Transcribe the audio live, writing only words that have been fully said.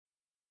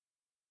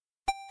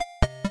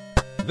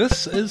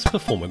This is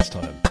Performance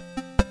Time,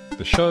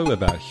 the show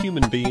about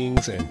human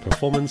beings and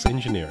performance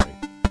engineering.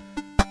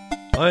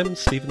 I'm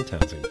Stephen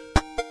Townsend.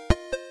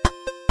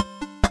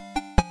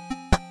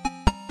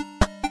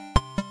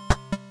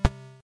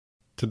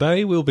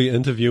 Today we'll be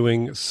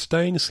interviewing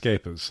Stijn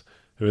Schepers,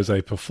 who is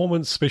a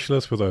performance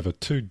specialist with over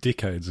 2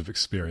 decades of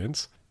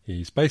experience.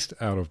 He's based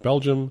out of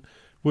Belgium,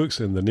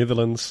 works in the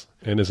Netherlands,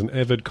 and is an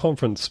avid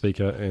conference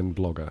speaker and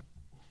blogger.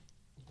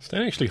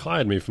 Stijn actually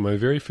hired me for my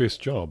very first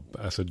job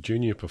as a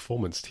junior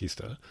performance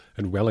tester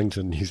in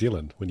Wellington, New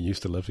Zealand, when he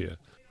used to live here.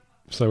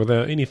 So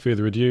without any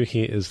further ado,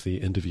 here is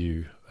the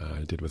interview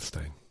I did with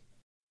Stijn.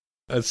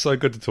 It's so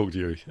good to talk to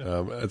you.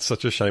 It's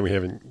such a shame we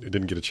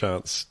didn't get a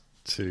chance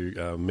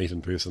to meet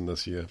in person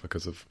this year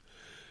because of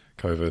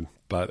COVID,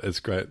 but it's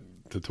great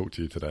to talk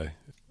to you today.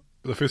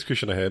 The first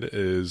question I had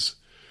is,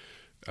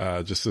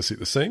 just to set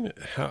the scene,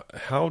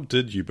 how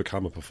did you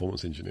become a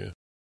performance engineer?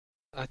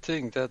 I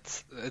think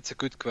it's a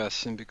good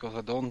question because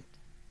I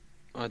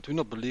do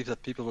not believe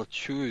that people will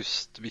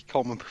choose to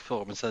become a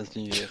performance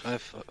engineer.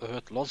 I've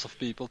heard lots of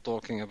people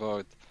talking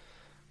about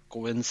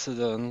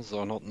coincidence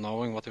or not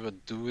knowing what they were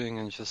doing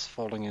and just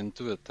falling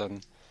into it.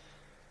 And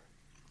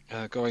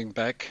going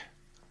back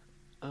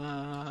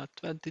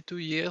 22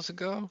 years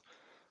ago,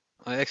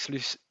 I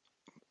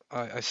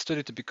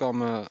studied to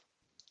become a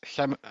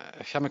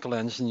chemical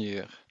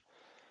engineer.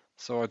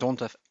 So I don't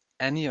have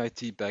any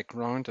IT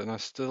background, and I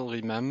still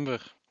remember,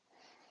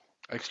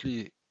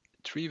 actually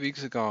 3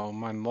 weeks ago,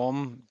 my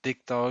mom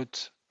digged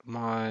out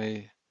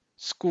my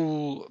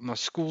school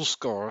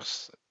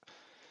scores,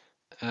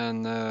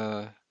 and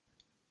there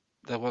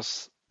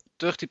was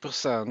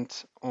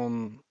 30%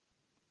 on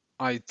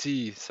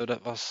IT. So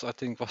that was, I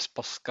think, was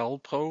Pascal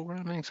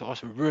programming. So I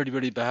was really,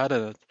 really bad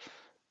at it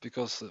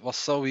because it was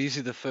so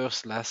easy the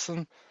first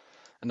lesson.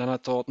 And then I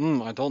thought,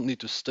 I don't need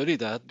to study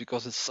that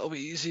because it's so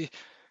easy.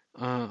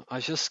 I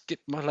just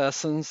skip my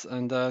lessons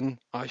and then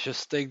I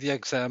just take the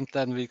exam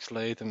 10 weeks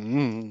later.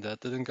 That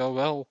didn't go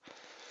well.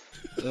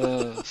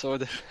 So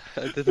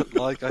I didn't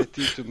like IT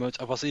too much.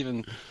 I was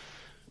even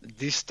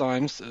these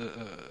times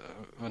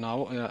when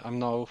I'm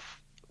now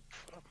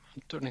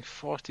turning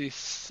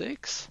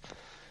 46.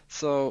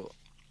 So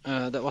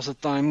that was a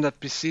time that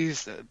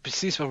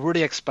PCs were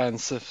really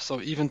expensive. So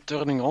even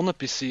turning on a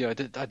PC,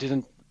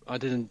 I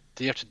didn't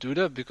dare to do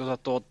that because I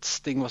thought this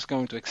thing was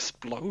going to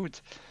explode.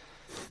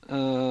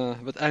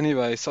 But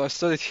anyway, so I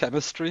studied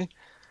chemistry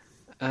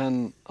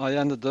and I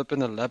ended up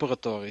in a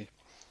laboratory.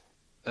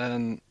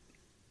 And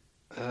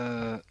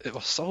it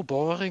was so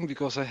boring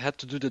because I had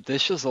to do the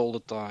dishes all the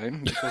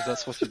time because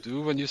that's what you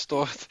do when you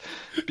start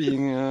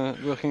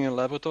working in a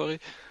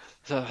laboratory.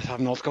 So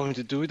I'm not going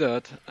to do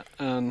that.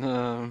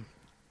 And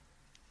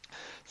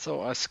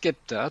so I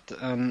skipped that.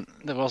 And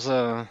there was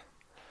an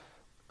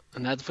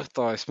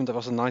advertisement. That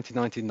was in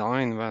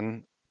 1999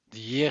 when the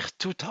year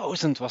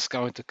 2000 was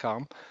going to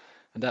come.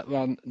 And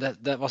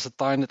that was a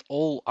time that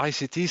all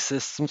ICT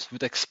systems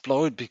would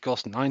explode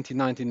because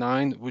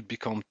 1999 would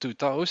become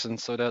 2000.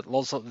 So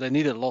that they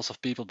needed lots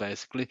of people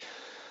basically.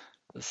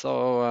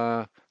 So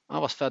I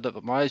was fed up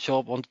with my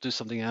job, wanted to do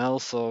something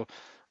else. So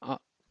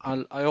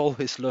I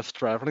always loved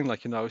traveling,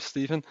 like you know,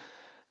 Stephen.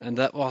 And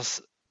that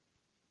was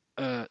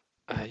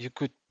you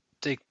could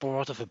take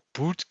part of a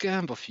boot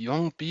camp of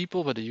young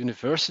people with a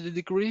university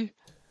degree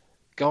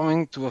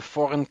going to a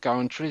foreign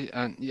country,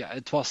 and yeah,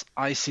 it was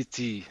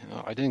ICT.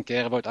 I didn't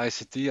care about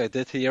ICT. I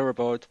did hear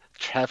about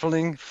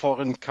traveling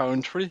foreign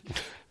country,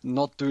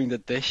 not doing the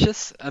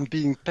dishes, and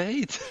being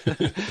paid.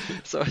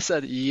 So I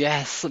said,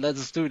 yes,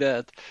 let's do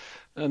that.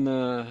 And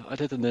I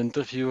did an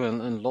interview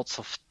and lots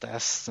of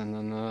tests, and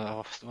then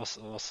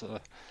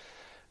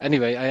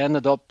anyway, I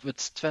ended up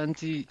with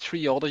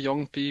 23 other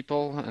young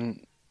people,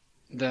 and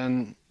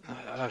then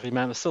I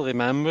still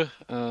remember.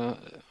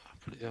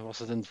 Was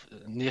it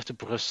near to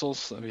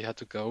Brussels, and we had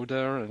to go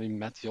there and we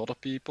met the other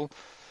people.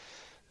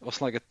 It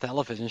was like a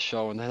television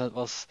show, and then it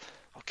was,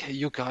 okay,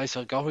 you guys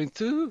are going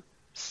to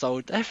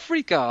South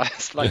Africa.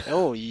 It's like,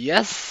 oh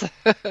yes.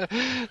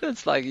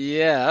 It's like,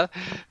 yeah.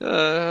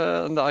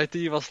 And the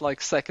IT was like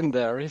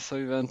secondary, so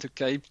we went to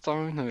Cape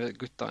Town and we had a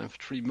good time for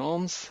 3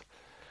 months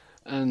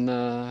and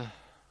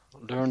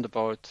learned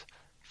about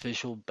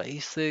Visual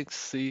Basic,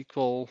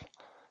 SQL,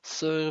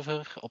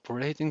 server,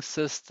 operating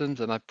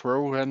systems, and I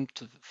programmed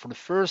for the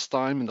first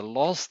time and the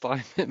last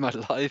time in my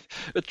life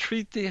a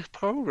 3-tier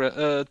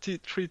program,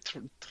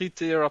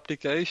 three-tier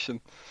application.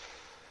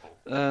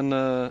 And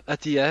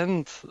at the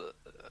end,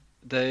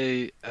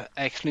 they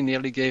actually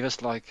nearly gave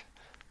us like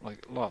a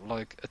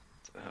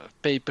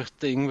paper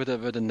thing with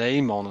a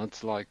name on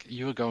it. Like,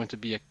 you're going to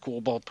be a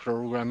COBOL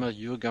programmer,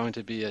 you're going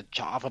to be a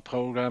Java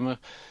programmer.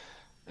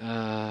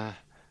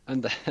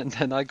 And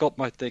then I got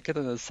my ticket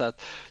and it said,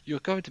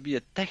 you're going to be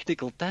a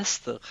technical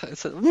tester. I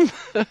said,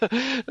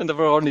 and there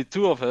were only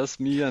 2 of us,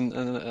 me and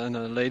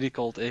a lady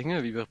called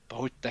Inge. We were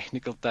both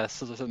technical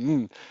testers. I said,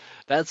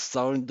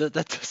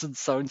 that doesn't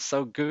sound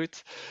so good.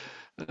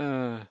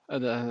 So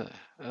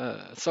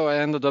I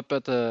ended up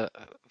at a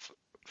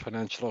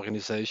financial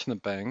organization, a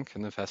bank,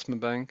 an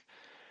investment bank.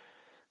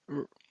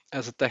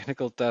 as a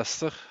technical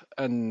tester,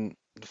 and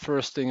the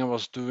first thing I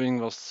was doing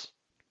was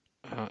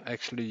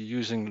actually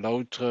using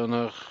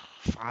LoadRunner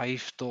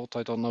 5 dot,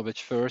 I don't know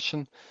which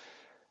version,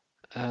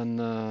 and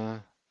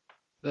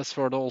that's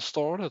where it all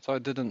started. I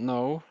didn't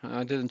know,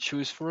 I didn't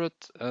choose for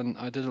it, and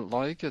I didn't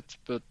like it,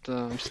 but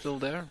I'm still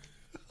there.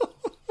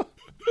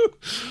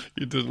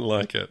 You didn't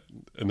like it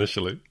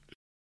initially.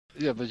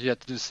 Yeah, but you had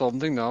to do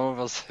something now. It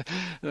was,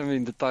 I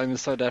mean, the time in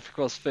South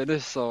Africa was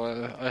finished, so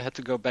I had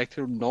to go back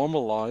to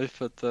normal life.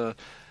 But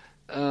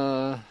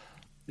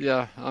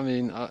yeah, I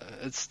mean,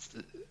 it's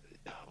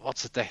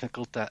what's a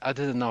technical test? I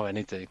didn't know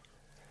anything.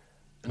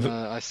 And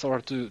I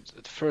started to,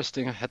 the first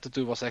thing I had to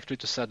do was actually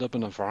to set up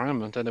an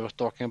environment, and they were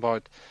talking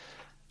about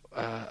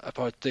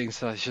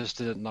things I just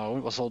didn't know.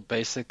 It was all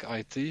basic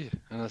IT,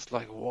 and it's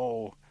like,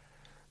 whoa.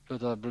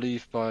 But I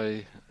believe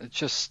by it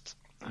just,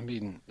 I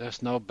mean,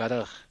 there's no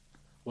better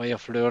way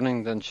of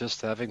learning than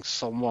just having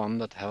someone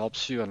that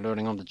helps you and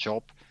learning on the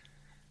job.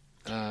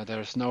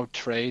 There's no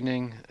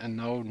training and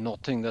no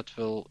nothing that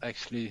will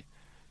actually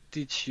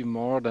teach you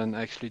more than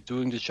actually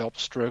doing the job,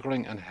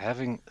 struggling, and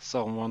having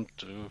someone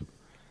to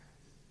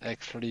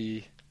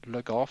actually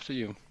look after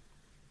you.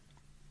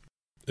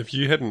 If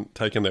you hadn't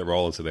taken that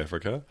role in South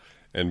Africa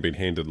and been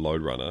handed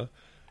load runner,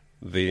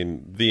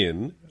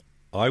 then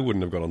I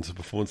wouldn't have got onto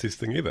performance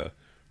testing either,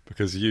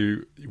 because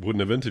you wouldn't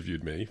have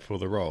interviewed me for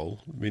the role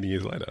many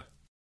years later.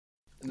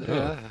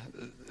 Yeah,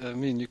 I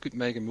mean, you could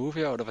make a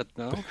movie out of it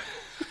now.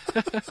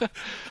 I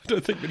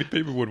don't think many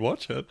people would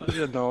watch it.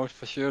 You know,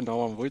 for sure, no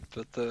one would.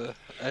 But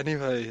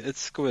anyway,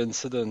 it's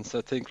coincidence.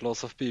 I think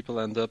lots of people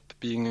end up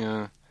being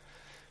a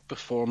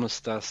performance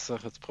tester.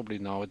 It's probably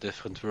now a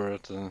different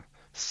word.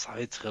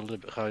 Site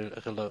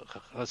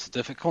it's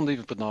difficult. I can't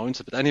even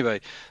pronounce it. But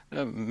anyway,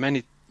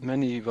 many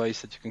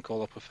ways that you can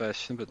call a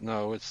profession. But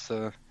no, it's.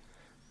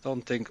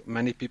 Don't think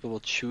many people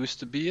will choose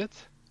to be it.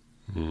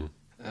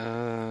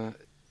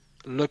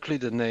 Luckily,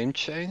 the name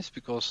changed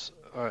because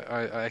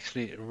I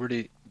actually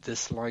really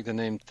dislike the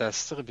name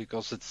tester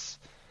because it's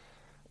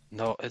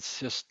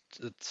just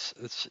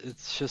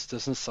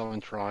doesn't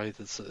sound right.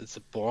 It's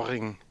a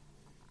boring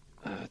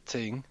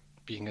thing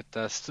being a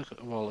tester.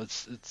 Well,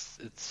 it's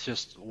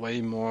just way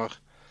more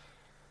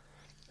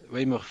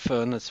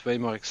fun. It's way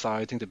more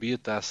exciting to be a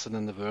tester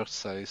than the word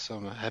says. So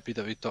I'm happy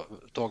that we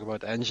talk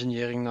about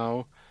engineering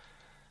now,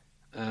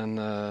 and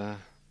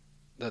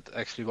that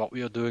actually what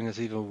we are doing is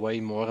even way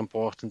more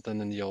important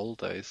than in the old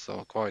days. So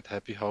I'm quite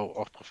happy how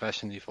our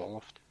profession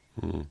evolved.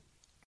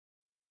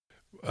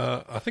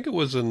 I think it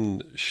was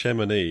in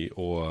Chamonix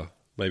or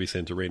maybe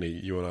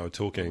Santorini, you and I were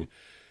talking,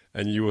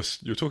 and you were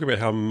talking about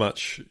how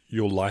much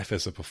your life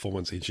as a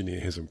performance engineer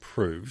has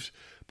improved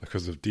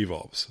because of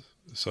DevOps.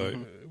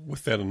 So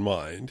with that in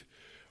mind,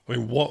 I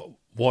mean,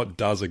 what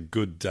does a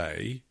good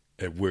day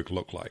at work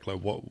look like? Like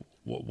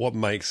what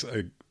makes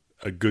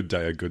a good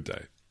day a good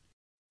day?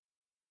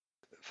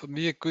 For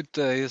me, a good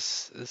day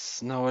is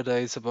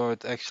nowadays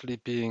about actually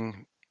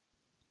being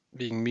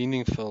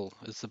meaningful.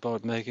 It's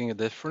about making a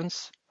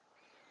difference.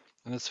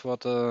 And it's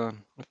what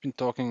I've been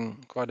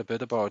talking quite a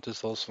bit about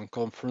this also in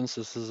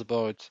conferences. This is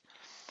about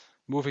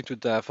moving to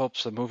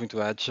DevOps and moving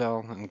to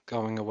Agile and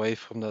going away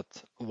from that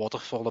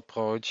waterfall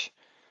approach.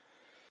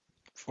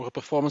 For a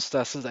performance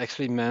test, it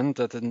actually meant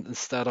that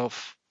instead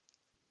of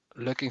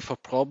looking for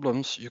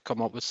problems, you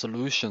come up with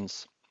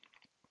solutions.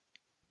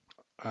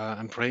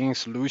 And bringing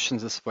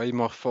solutions is way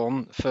more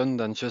fun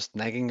than just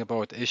nagging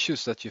about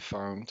issues that you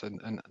found.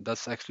 And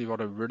that's actually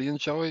what I really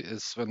enjoy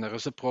is when there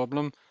is a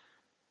problem,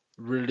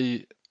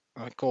 really,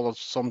 I call it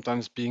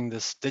sometimes being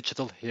this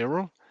digital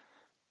hero.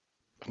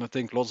 And I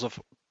think lots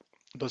of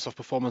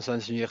performance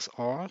engineers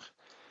are.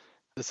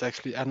 It's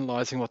actually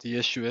analyzing what the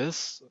issue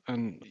is,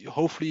 and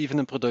hopefully even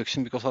in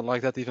production, because I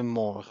like that even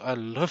more. I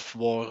love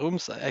war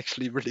rooms, I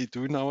actually really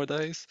do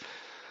nowadays.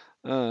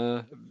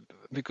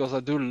 Because I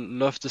do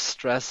love the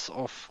stress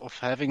of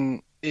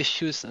having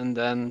issues and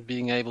then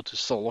being able to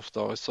solve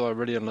those. So I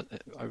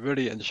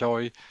really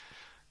enjoy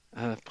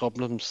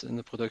problems in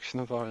the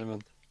production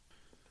environment.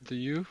 Do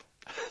you,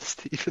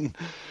 Stephen?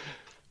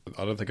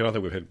 I don't think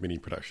we've had many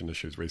production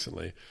issues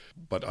recently,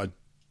 but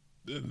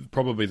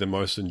probably the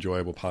most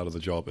enjoyable part of the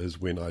job is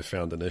when I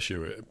found an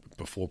issue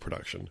before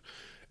production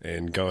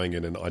and going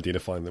in and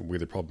identifying where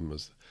the problem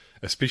is.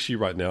 Especially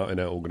right now in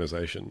our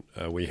organization,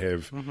 we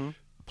have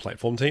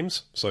platform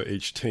teams, so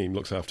each team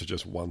looks after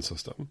just one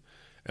system,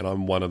 and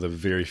I'm one of the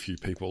very few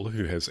people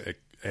who has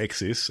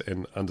access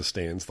and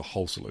understands the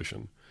whole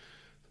solution.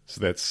 So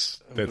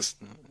that's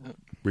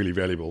really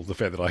valuable, the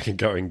fact that I can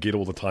go and get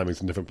all the timings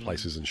in different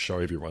places and show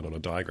everyone on a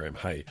diagram,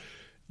 hey,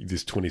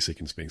 there's 20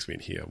 seconds being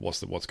spent here, what's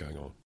going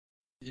on?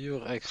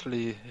 You're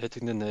actually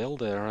hitting the nail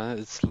there.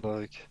 It's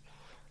like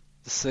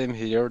the same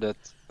here, that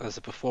as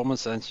a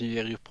performance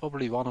engineer, you're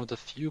probably one of the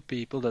few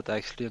people that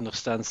actually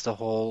understands the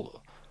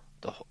whole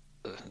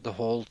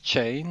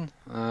chain,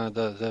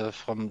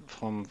 from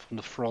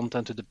the front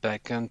end to the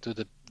back end to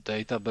the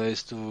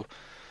database to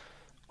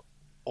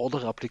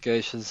other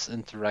applications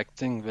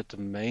interacting with the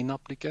main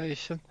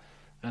application,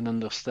 and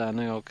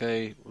understanding,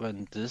 okay,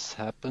 when this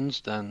happens,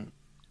 then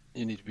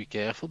you need to be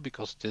careful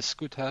because this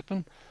could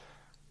happen.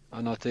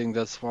 And I think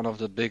that's one of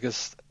the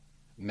biggest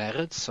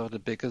merits or the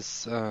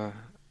biggest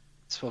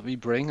it's what we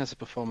bring as a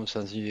performance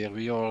engineer.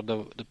 We are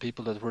the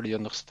people that really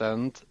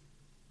understand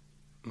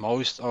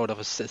most out of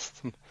a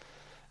system.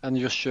 And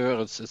you're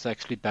sure it's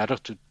actually better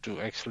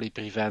to actually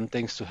prevent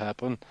things to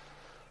happen.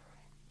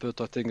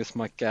 But I think it's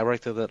my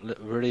character that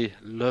really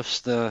loves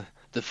the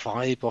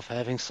vibe of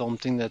having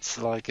something that's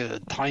like a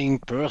dying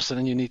person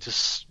and you need to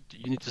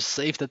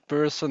save that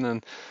person,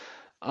 and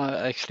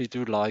I actually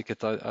do like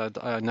it.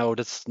 I know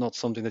that's not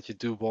something that you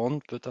do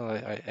want, but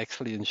I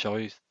actually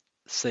enjoy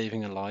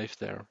saving a life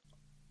there.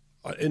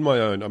 In my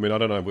own, I mean, I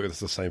don't know whether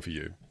it's the same for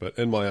you, but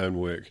in my own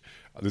work,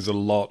 there's a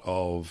lot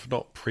of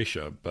not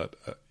pressure, but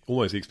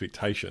almost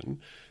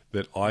expectation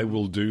that I Mhm.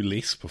 will do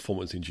less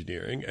performance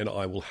engineering and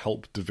I will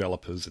help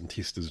developers and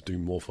testers do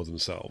more for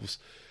themselves.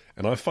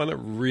 And I find it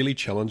really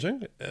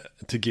challenging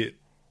to get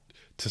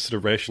to sort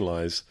of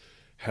rationalize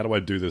how do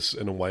I do this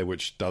in a way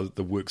which does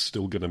the work's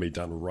still going to be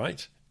done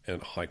right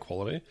and high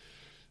quality.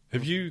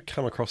 Have you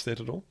come across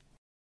that at all?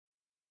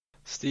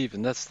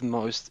 Steven, that's the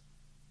most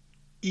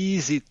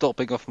easy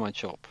topic of my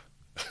job.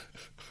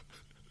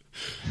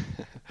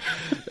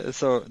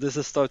 So this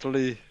is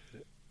totally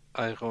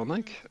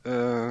ironic.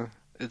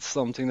 It's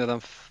something that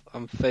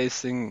I'm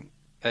facing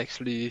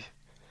actually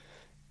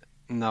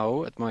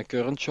now at my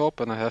current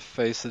job, and I have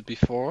faced it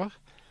before.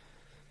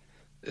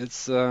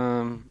 It's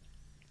with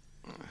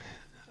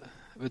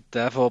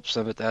DevOps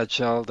and with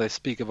Agile, they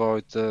speak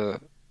about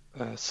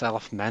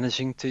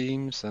self-managing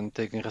teams and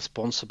taking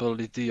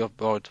responsibility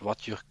about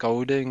what you're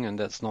coding, and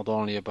that's not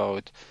only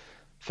about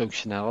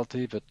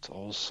functionality, but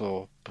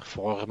also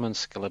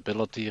performance,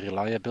 scalability,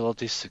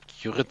 reliability,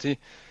 security.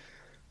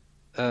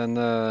 And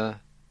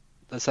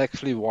that's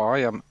actually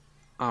why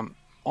I'm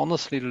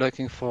honestly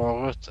looking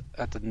forward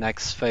at the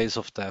next phase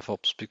of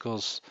DevOps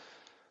because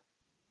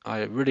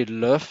I really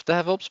love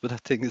DevOps, but I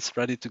think it's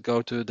ready to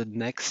go to the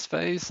next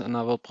phase, and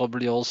I will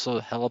probably also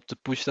help to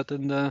push that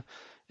in the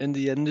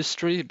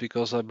industry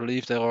because I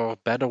believe there are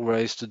better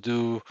ways to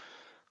do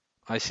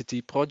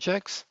ICT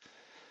projects.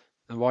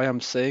 And why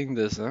I'm saying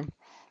this,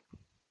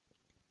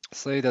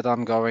 say that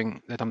I'm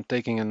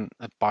taking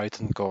a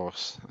Python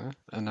course,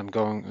 and I'm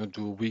going to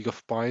do a week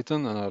of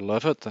Python, and I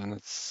love it, and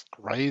it's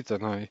great,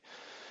 and I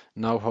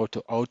know how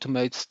to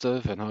automate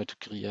stuff and how to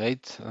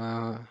create,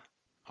 how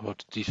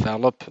to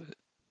develop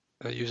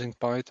using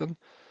Python.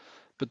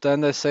 But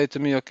then they say to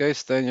me, okay,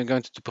 Stijn, you're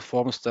going to do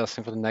performance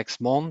testing for the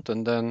next month,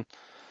 and then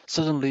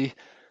suddenly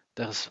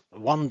there's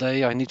one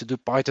day I need to do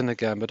Python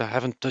again, but I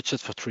haven't touched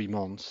it for 3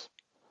 months.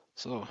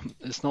 So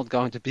it's not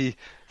going to be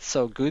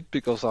so good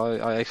because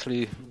I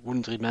actually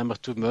wouldn't remember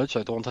too much.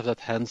 I don't have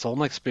that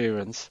hands-on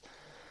experience.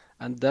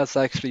 And that's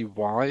actually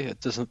why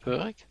it doesn't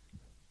work.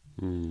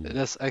 Mm.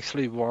 That's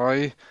actually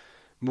why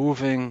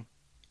moving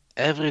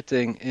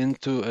everything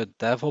into a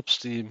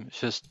DevOps team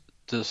just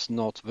does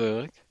not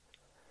work.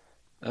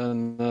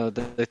 And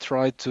they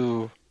try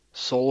to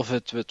solve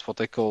it with what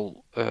they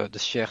call the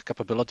shared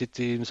capability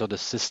teams or the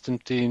system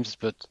teams.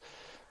 But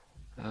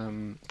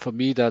for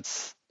me,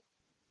 that's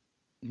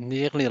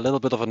nearly a little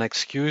bit of an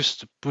excuse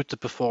to put the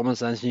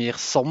performance engineer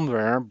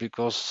somewhere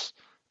because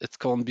it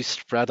can't be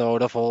spread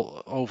out of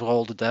over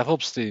all the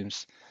DevOps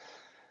teams.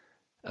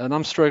 And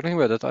I'm struggling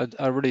with it.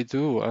 I really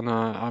do. And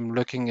I'm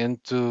looking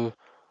into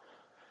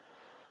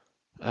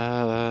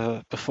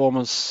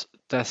performance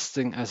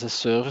testing as a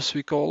service,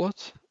 we call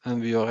it. And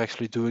we are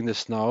actually doing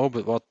this now.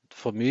 But what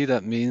for me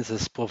that means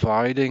is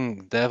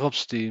providing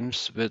DevOps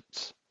teams with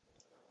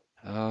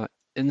uh,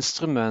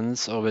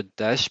 instruments or with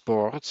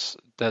dashboards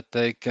that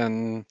they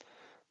can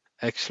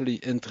actually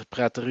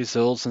interpret the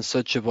results in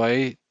such a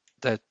way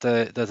that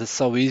it's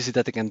so easy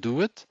that they can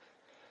do it,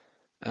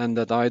 and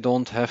that I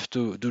don't have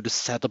to do the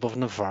setup of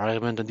an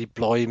environment and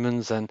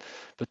deployments, and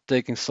but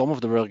taking some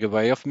of the work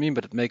away of me,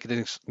 but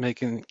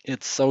making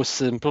it so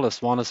simple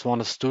as 1 is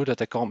 1 is 2 that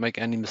they can't make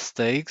any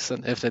mistakes,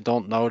 and if they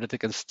don't know that they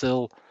can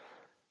still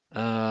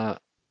uh,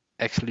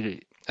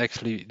 actually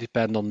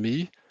depend on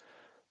me.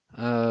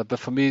 But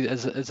for me,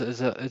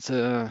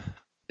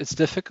 it's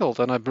difficult,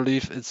 and I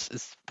believe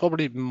it's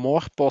probably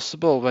more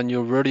possible when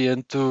you're really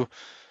into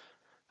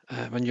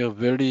when you're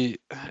really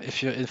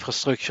if your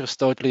infrastructure is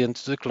totally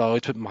into the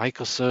cloud with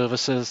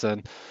microservices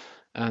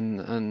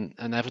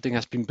and everything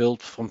has been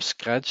built from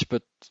scratch.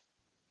 But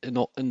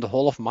in the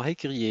whole of my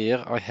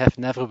career, I have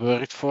never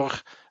worked for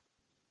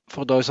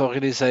those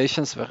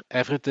organizations where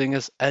everything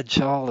is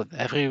agile and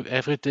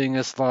everything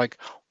is like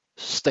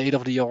state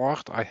of the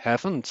art. I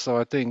haven't. So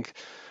I think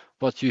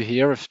what you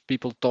hear if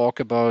people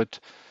talk about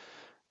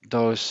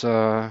those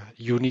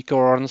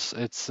unicorns,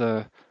 it's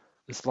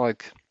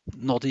like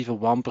not even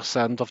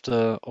 1%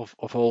 of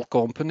of all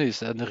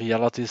companies, and the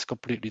reality is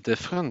completely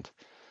different.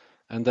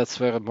 And that's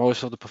where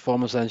most of the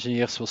performance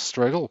engineers will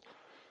struggle.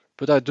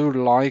 But I do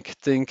like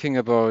thinking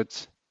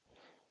about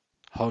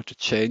how to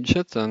change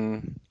it,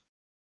 and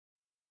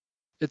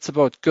it's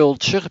about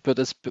culture, but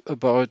it's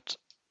about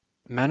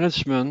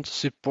management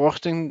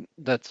supporting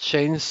that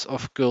change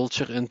of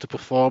culture into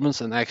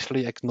performance and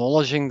actually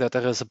acknowledging that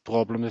there is a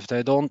problem. If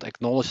they don't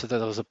acknowledge that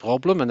there is a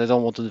problem and they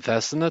don't want to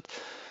invest in it,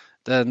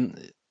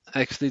 then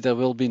actually there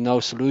will be no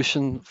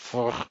solution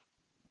for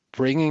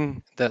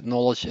bringing that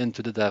knowledge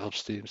into the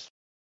DevOps teams.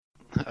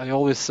 I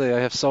always say I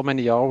have so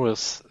many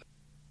hours.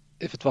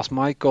 If it was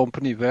my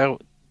company, where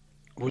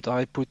would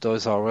I put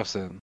those hours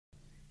in?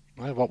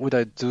 What would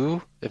I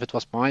do if it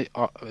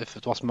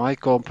was my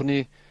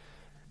company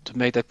to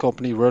make that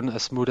company run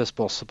as smooth as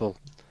possible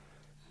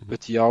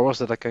with the hours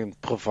that I can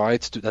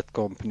provide to that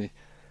company?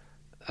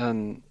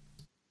 And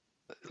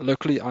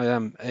luckily, I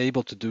am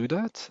able to do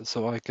that,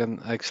 so I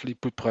can actually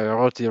put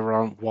priority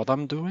around what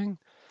I'm doing.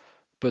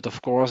 But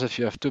of course, if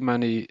you have too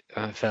many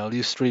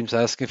value streams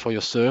asking for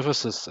your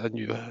services and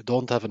you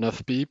don't have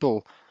enough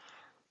people,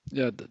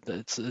 yeah,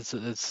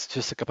 it's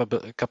just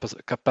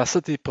a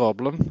capacity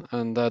problem,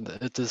 and that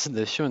it is an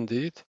issue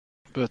indeed.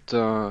 But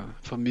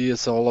for me,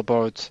 it's all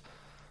about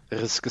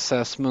risk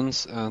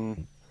assessments,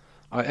 and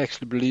I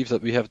actually believe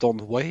that we have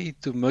done way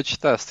too much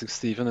testing,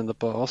 Stephen, in the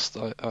past.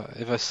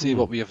 If I see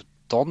what we have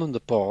done in the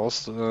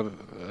past, then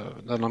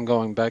I'm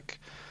going back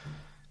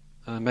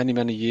many,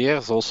 many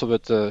years, also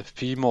with the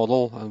V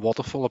model and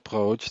waterfall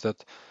approach,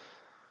 that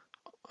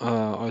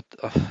I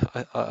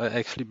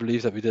actually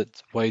believe that we did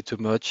way too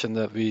much and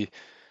that we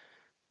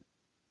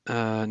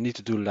need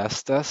to do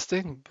less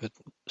testing, but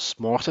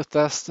smarter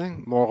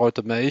testing, more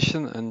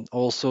automation, and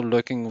also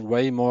looking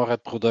way more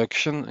at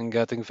production and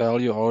getting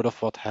value out of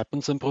what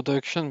happens in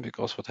production.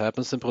 Because what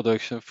happens in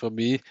production, for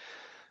me,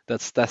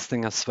 that's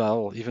testing as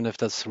well. Even if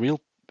that's real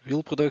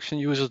production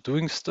users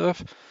doing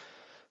stuff,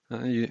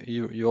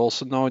 you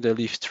also know they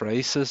leave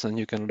traces, and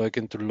you can look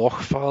into log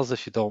files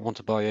if you don't want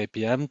to buy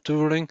APM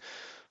tooling.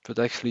 But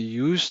actually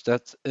use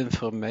that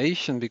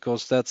information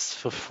because that's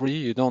for free.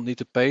 You don't need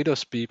to pay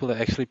those people.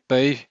 They actually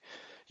pay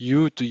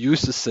you to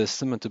use the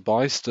system and to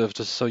buy stuff.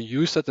 So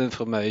use that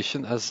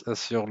information as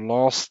your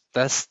last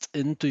test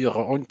into your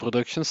own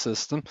production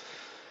system,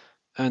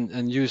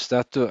 and use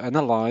that to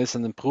analyze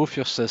and improve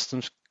your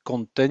systems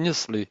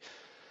continuously.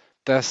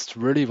 Test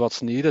really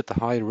what's needed, the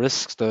high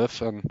risk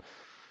stuff, and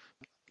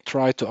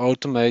try to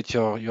automate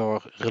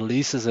your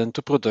releases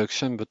into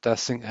production, but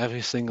testing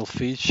every single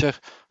feature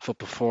for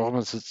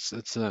performance,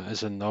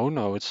 is a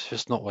no-no. It's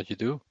just not what you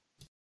do.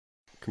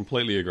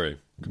 Completely agree.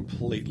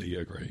 Completely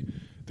agree.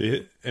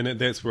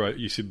 That's where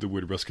you said the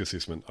word risk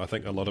assessment. I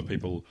think a lot of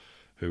people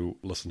who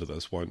listen to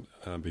this won't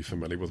be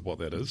familiar with what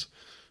that is.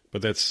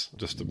 But that's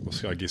just,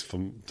 I guess,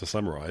 to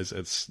summarize,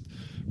 it's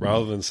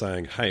rather than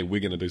saying, hey, we're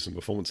going to do some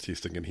performance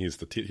testing and here's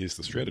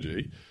the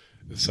strategy,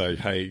 say,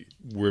 hey,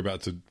 we're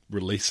about to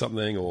release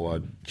something or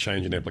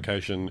change an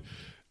application.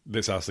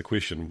 Let's ask the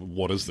question,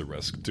 what is the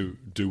risk?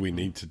 Do we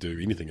need to do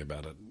anything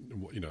about it?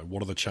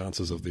 What are the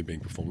chances of there being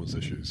performance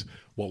issues?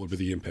 What would be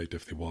the impact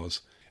if there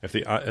was? If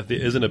there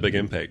isn't a big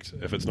impact,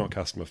 if it's not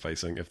customer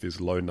facing, if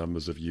there's low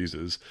numbers of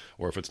users,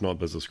 or if it's not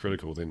business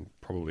critical, then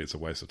probably it's a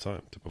waste of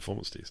time to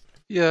performance test.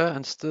 Yeah,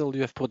 and still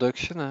you have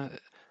production.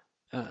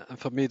 And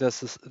for me,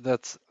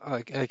 that's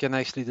I can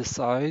actually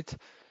decide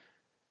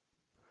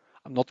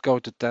I'm not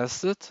going to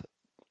test it.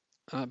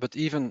 But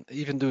even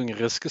doing a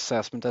risk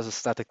assessment as a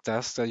static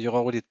test, you're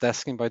already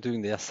testing by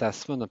doing the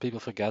assessment, and people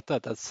forget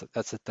that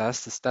that's a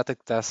test. A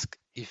static test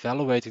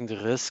evaluating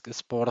the risk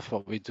is part of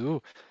what we do.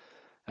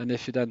 And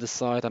if you then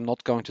decide I'm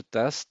not going to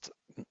test,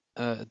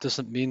 it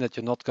doesn't mean that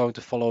you're not going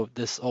to follow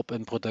this up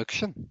in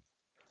production.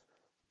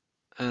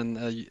 And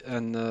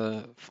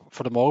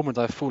for the moment,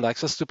 I have full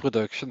access to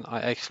production. I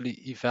actually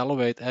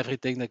evaluate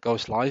everything that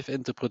goes live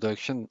into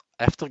production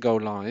after go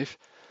live,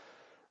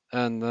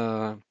 and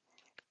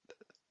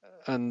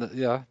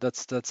yeah,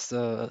 that's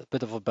a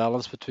bit of a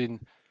balance between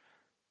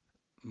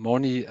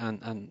money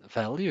and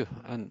value.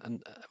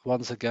 And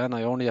once again,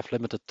 I only have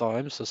limited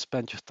time, so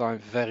spend your time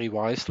very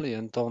wisely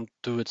and don't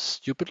do it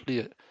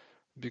stupidly,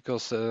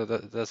 because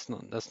that's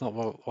not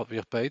what we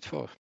are paid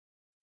for.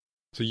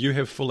 So you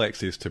have full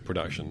access to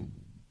production.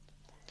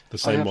 The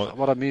I same have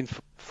what I mean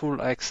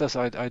full access.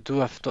 I do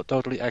have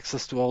totally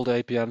access to all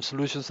the APM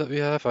solutions that we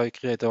have. I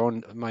create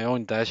my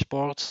own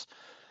dashboards.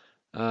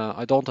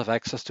 I don't have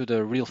access to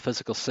the real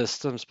physical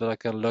systems, but I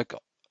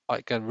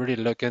can really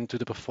look into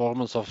the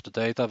performance of the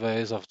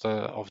database, of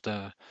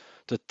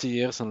the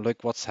tiers, and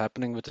look what's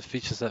happening with the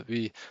features that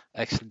we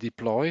actually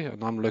deploy.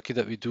 And I'm lucky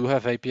that we do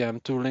have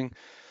APM tooling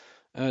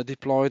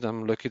deployed.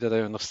 I'm lucky that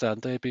I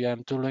understand the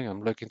APM tooling.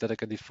 I'm lucky that I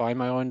can define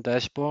my own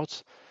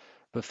dashboards.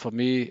 But for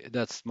me,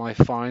 that's my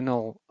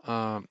final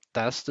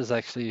test, is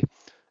actually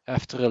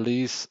after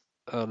release,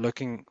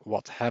 looking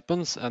what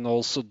happens, and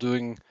also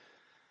doing,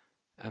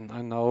 and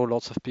I know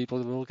lots of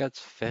people will get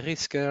very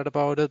scared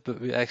about it,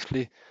 but we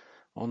actually,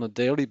 on a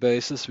daily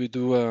basis, we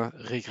do a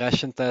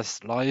regression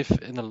test live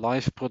in a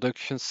live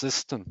production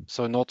system.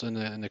 So not in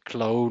a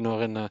clone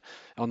or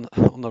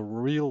on a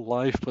real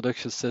live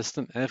production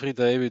system. Every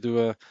day we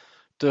do a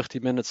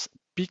 30 minutes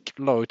peak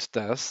load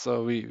test.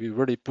 So we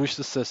really push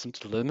the system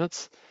to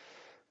limits.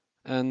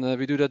 And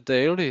we do that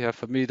daily.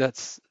 For me,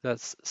 that's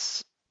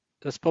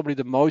that's probably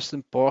the most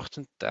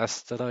important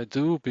test that I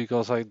do,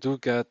 because I do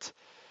get,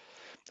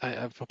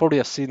 I probably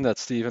have seen that,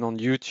 Stephen, on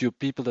YouTube,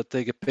 people that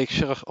take a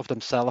picture of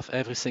themselves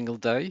every single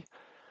day,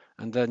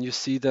 and then you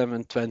see them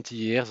in 20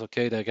 years,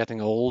 okay, they're getting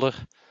older,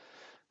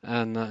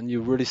 and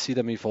you really see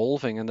them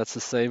evolving. And that's the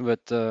same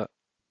with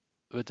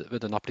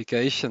an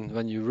application.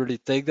 When you really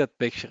take that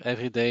picture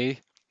every day,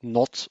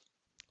 not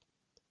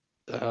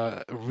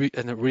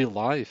in a real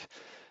life,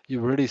 you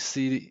really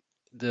see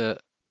the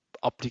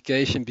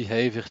application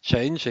behavior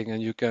changing,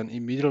 and you can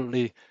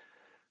immediately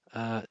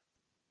uh,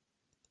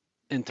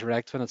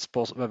 interact when it's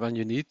possible, when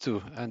you need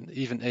to. And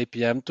even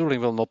APM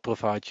tooling will not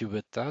provide you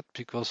with that,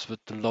 because with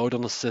the load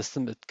on the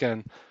system, it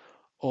can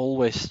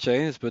always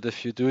change. But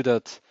if you do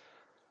that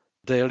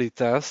daily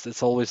test,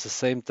 it's always the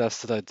same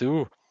test that I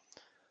do.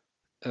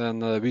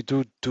 And we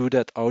do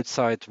that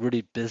outside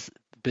really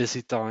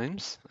busy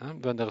times,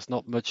 when there's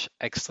not much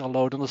extra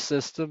load on the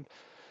system.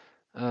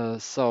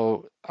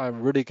 So I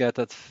really get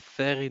that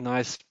very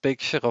nice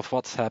picture of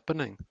what's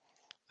happening.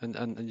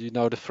 And you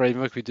know, the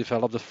framework, we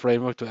developed the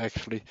framework to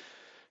actually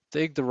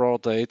take the raw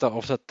data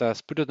of that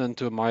test, put it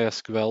into a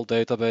MySQL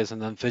database,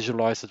 and then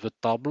visualize it with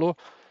Tableau.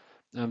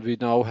 And we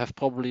now have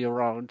probably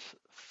around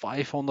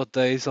 500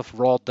 days of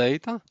raw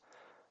data,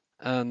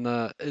 and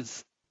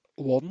it's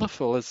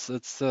wonderful.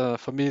 It's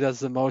for me, that's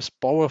the most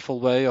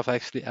powerful way of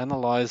actually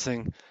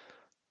analyzing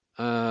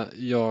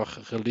your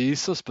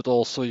releases, but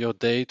also your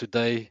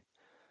day-to-day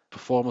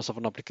performance of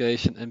an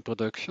application in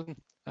production.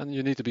 And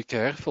you need to be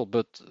careful.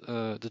 But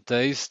the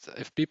days,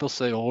 if people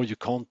say, "Oh, you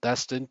can't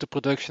test into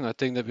production," I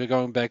think that we're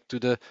going back to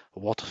the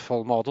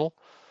waterfall model.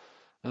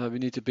 We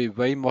need to be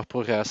way more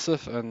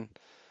progressive and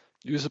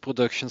use a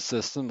production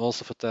system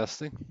also for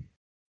testing.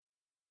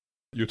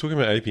 You were talking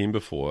about APM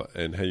before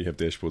and how you have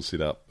dashboards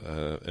set up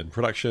in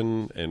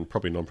production and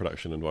probably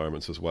non-production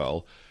environments as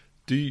well.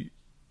 Do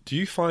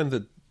you find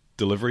that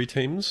delivery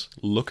teams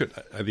look at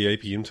the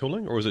APM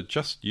tooling, or is it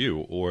just you?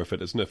 Or if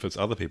it isn't, if it's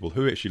other people,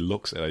 who actually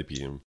looks at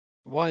APM?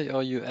 Why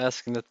are you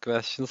asking that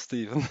question,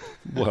 Stephen?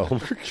 Well,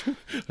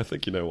 I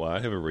think you know why. I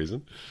have a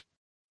reason.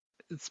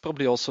 It's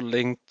probably also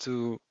linked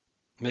to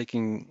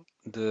making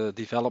the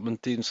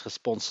development teams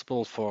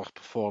responsible for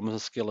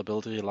performance,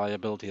 scalability,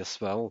 reliability as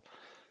well.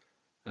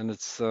 And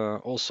it's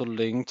also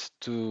linked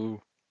to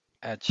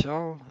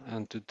Agile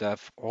and to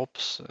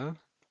DevOps.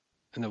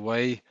 In a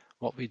way,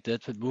 what we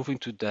did with moving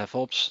to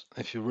DevOps,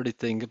 if you really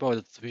think about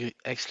it, we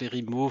actually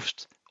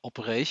removed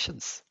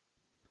operations.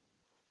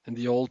 In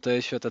the old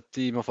days, you had a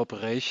team of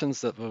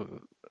operations that were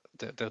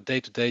their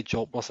day-to-day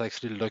job was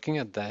actually looking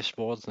at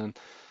dashboards, and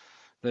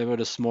they were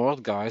the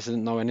smart guys,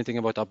 didn't know anything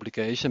about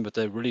application, but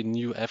they really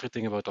knew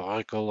everything about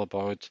Oracle,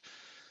 about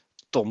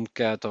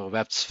Tomcat or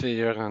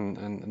WebSphere,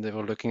 and they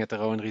were looking at their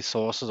own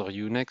resources or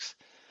Unix.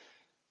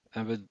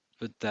 And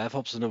with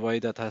DevOps, in a way,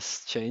 that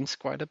has changed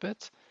quite a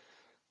bit.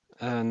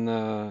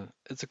 And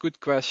it's a good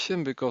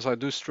question, because I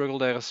do struggle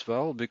there as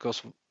well,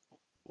 because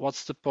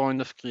what's the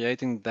point of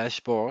creating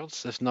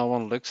dashboards if no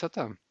one looks at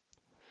them?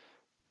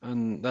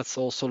 And that's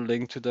also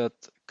linked to that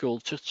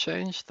culture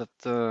change,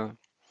 that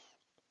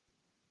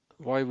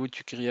why would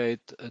you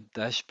create a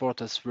dashboard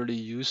that's really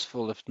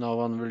useful if no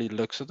one really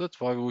looks at it?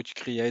 Why would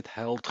you create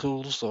health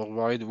rules, or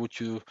why would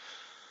you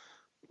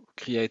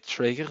create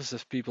triggers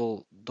if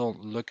people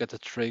don't look at the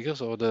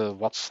triggers or the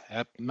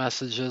WhatsApp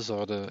messages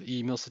or the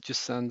emails that you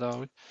send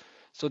out?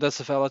 So that's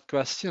a valid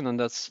question, and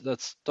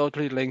that's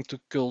totally linked to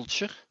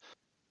culture.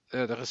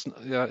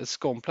 Yeah, it's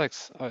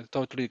complex. I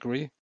totally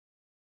agree.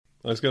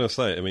 I was going to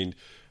say, I mean,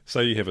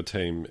 say you have a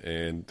team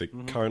and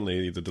Hmm.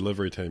 currently the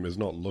delivery team is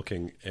not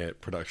looking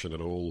at production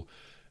at all,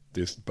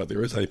 but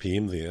there is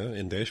APM there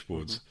and Hmm.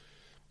 dashboards.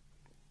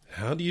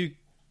 How do you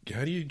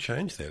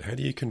change that? How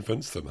do you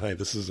convince them, hey,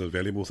 this is a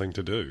valuable thing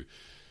to do?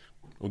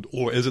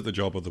 Or is it the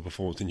job of the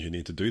performance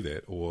engineer to do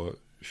that, or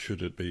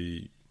should it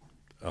be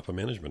upper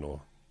management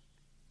or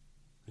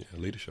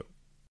leadership?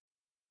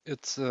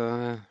 It's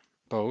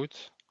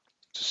both.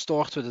 To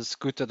start with, it's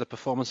good that the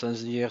performance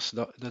engineers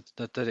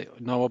that they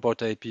know about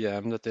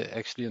APM, that they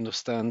actually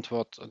understand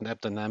what an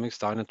app dynamics,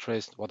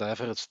 Dynatrace,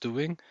 whatever it's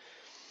doing,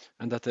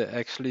 and that they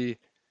actually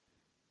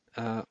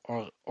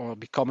are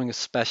becoming a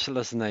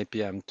specialist in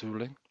APM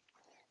tooling.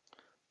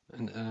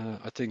 And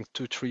I think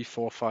 2, 3,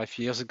 4, 5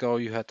 years ago,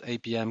 you had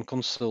APM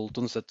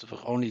consultants that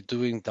were only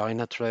doing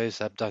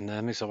Dynatrace, app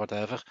dynamics, or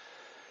whatever.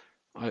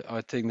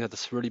 I think that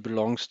this really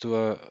belongs to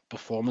a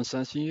performance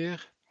engineer.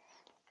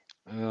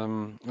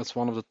 That's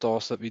one of the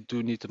tasks that we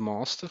do need to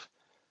master.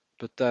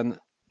 But then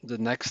the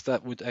next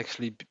step would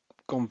actually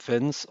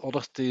convince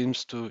other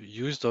teams to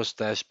use those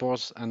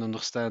dashboards and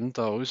understand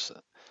those.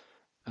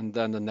 And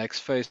then the next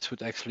phase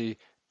would actually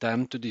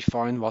them to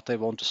define what they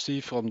want to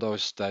see from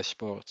those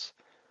dashboards.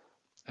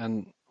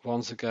 And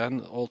once again,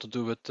 all to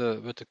do with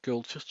the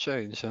culture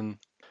change. And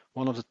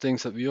one of the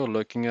things that we are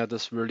looking at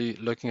is really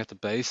looking at the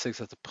basics,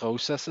 at the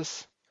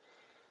processes.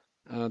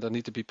 There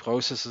need to be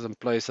processes in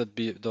place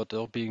that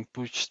are being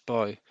pushed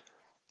by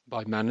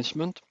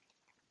management.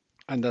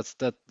 And that's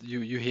that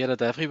you hear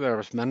that everywhere.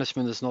 If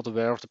management is not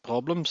aware of the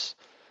problems,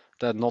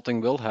 then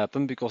nothing will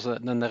happen because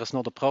then there is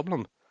not a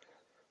problem.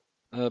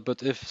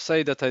 But if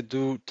say that I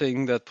do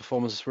think that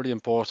performance is really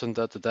important,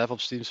 that the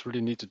DevOps teams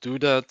really need to do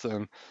that,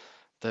 and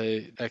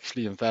they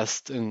actually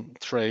invest in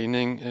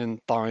training, in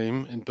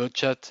time, in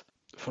budget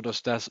for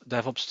those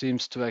DevOps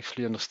teams to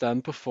actually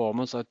understand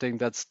performance, I think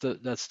that's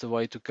the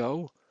way to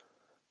go.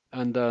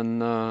 And then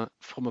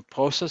from a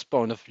process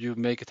point of view,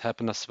 make it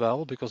happen as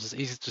well, because it's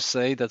easy to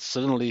say that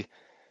suddenly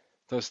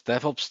those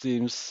DevOps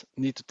teams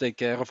need to take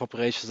care of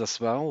operations as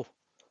well,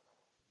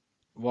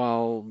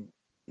 while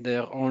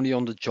they're only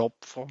on the job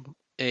from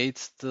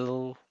 8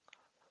 till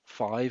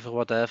 5 or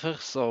whatever.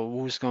 So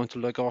who's going to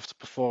look after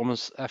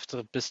performance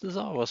after business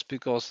hours?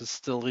 Because it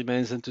still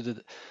remains into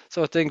the.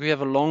 So I think we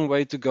have a long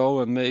way to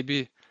go, and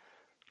maybe,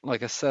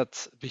 like I said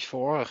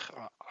before,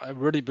 I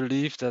really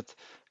believe that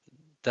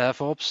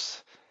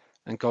DevOps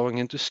and going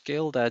into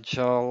scaled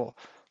agile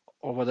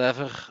or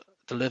whatever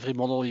delivery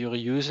model you're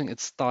using,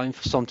 it's time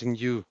for something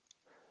new.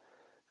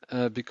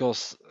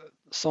 Because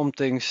some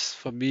things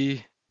for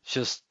me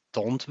just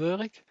don't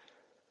work,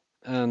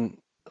 and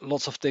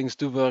lots of things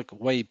do work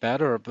way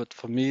better. But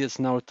for me, it's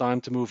now time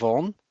to move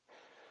on,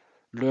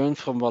 learn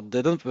from what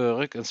didn't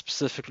work, and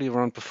specifically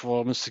around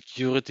performance,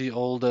 security,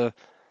 all the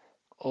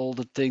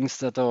things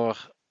that are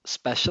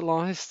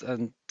specialized,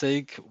 and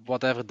take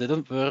whatever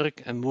didn't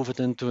work and move it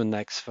into a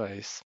next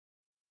phase.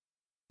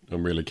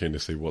 I'm really keen to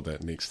see what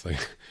that next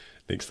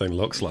thing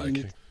looks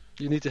like.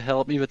 You need to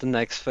help me with the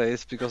next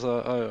phase, because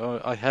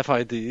I have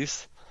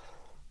ideas,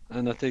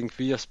 and I think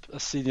we as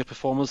senior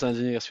performance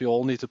engineers, we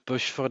all need to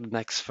push for the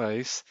next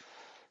phase,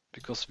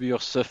 because we are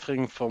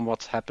suffering from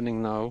what's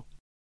happening now.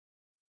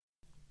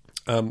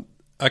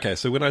 Okay,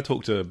 so when I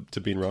talked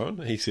to Ben Rowan,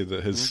 he said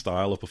that his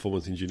style of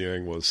performance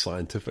engineering was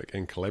scientific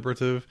and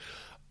collaborative.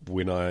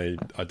 When I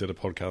did a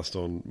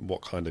podcast on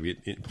what kind of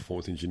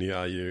performance engineer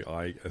are you,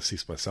 I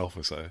assessed myself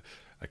as a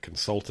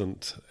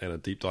consultant and a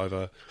deep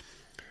diver.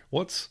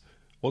 What's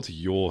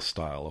your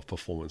style of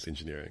performance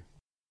engineering?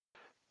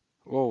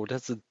 Whoa,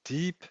 that's a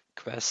deep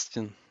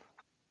question.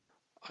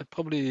 I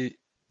probably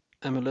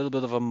am a little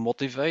bit of a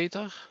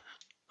motivator.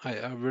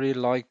 I really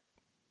like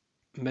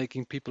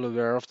making people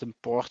aware of the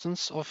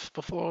importance of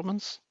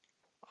performance.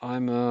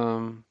 I'm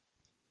an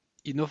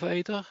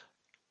innovator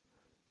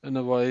in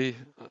a way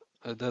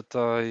that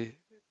I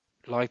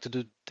like to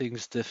do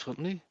things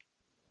differently.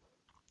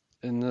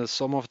 In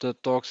some of the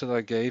talks that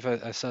I gave,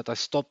 I said I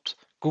stopped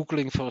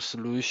Googling for a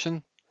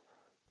solution.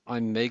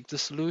 I make the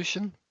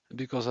solution,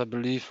 because I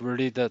believe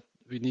really that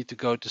we need to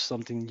go to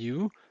something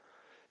new.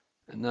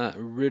 And I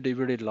really,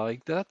 really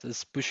like that.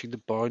 It's pushing the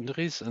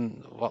boundaries.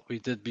 And what we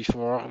did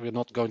before, we're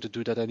not going to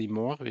do that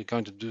anymore. We're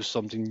going to do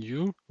something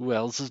new. Who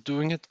else is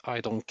doing it?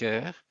 I don't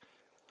care.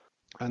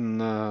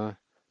 And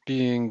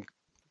being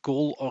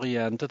goal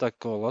oriented, I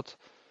call it.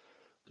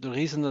 The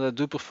reason that I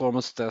do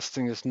performance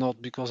testing is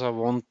not because I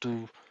want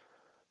to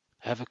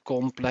have a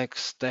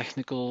complex,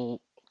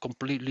 technical,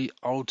 completely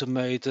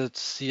automated,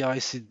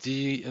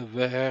 CI/CD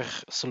aware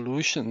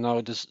solution.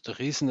 Now, the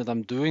reason that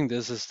I'm doing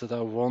this is that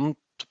I want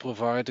to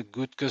provide a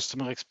good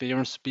customer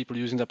experience to people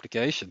using the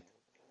application.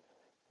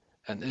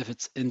 And if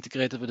it's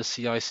integrated with a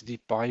CI/CD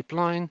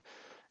pipeline,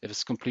 if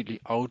it's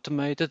completely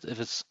automated, if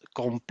it's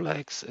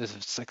complex, if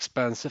it's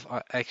expensive,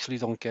 I actually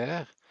don't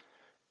care.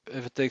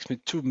 If it takes me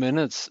 2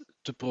 minutes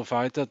to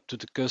provide that to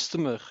the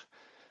customer,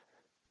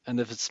 and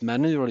if it's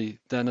manually,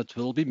 then it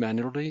will be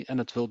manually,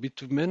 and it will be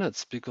 2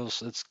 minutes,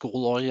 because it's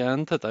goal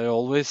oriented. I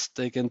always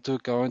take into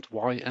account,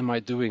 why am I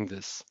doing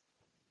this?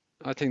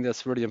 I think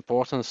that's really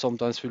important.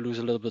 Sometimes we lose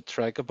a little bit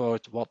track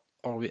about what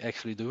are we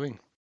actually doing.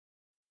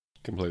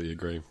 Completely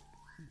agree.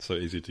 It's so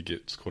easy to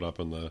get caught up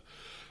in the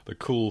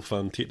cool,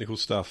 fun, technical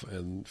stuff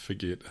and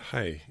forget,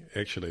 hey,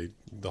 actually,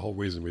 the whole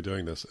reason we're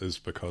doing this is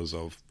because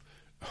of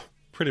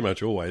pretty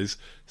much always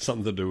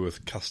something to do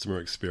with customer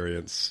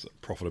experience,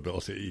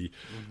 profitability,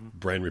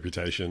 brand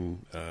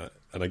reputation,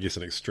 and I guess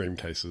in extreme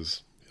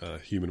cases,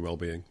 human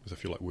well-being, as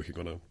if you're like working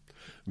on a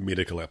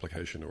medical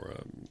application or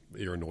an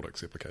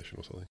aeronautics application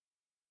or something.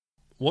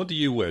 What do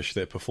you wish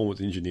that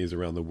performance engineers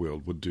around the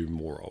world would do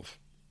more of?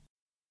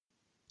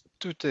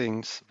 Two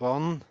things.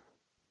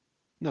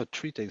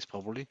 Three things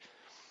probably.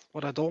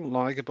 What I don't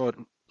like about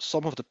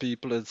some of the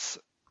people is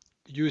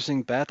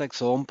using bad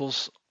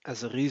examples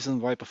as a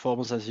reason why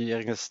performance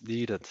engineering is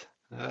needed.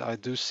 I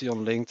do see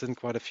on LinkedIn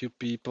quite a few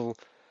people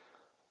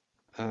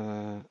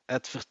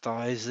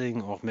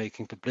advertising or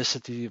making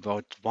publicity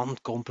about one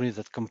company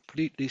that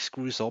completely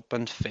screws up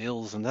and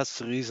fails, and that's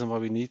the reason why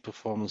we need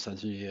performance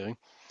engineering.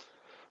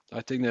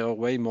 I think there are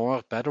way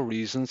more better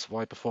reasons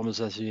why performance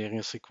engineering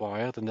is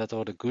required, and that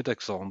are the good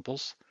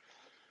examples.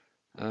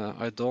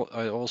 I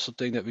also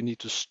think that we need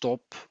to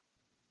stop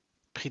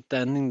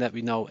pretending that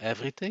we know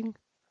everything,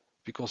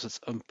 because it's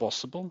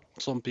impossible.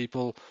 Some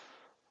people,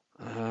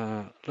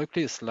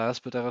 luckily it's less,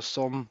 but there are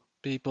some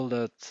people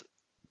that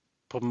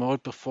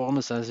promote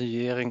performance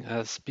engineering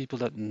as people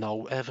that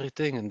know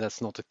everything, and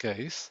that's not the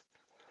case.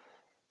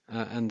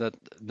 And that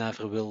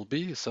never will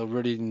be. So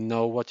really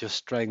know what your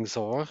strengths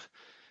are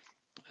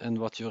and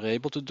what you're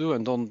able to do,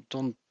 and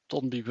don't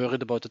don't be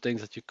worried about the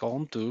things that you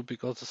can't do,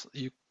 because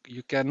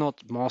you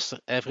cannot master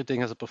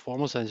everything as a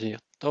performance engineer.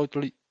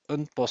 Totally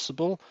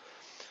impossible.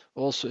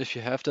 Also, if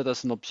you have that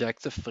as an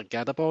objective,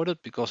 forget about it,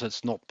 because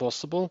it's not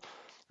possible,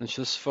 and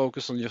just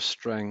focus on your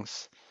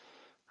strengths.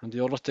 And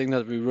the other thing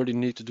that we really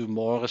need to do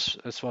more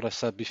is what I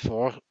said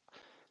before: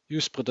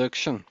 use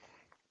production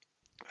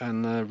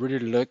and really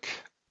look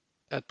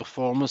at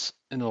performance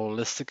in a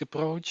holistic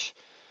approach.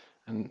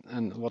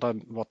 And what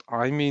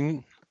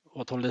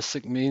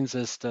holistic means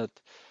is that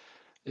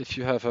if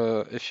you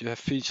have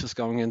features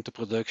going into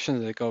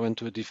production, they go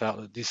into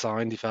a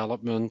design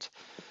development,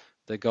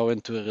 they go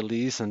into a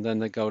release, and then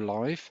they go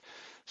live.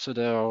 So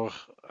there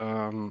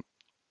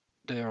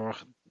are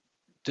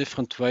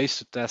different ways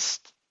to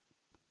test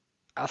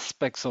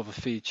aspects of a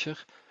feature,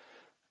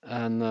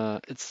 and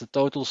it's the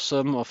total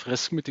sum of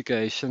risk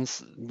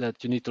mitigations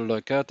that you need to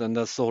look at, and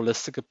that's the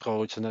holistic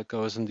approach, and that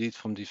goes indeed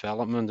from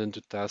development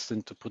into test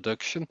into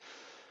production.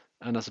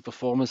 And as a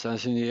performance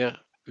engineer,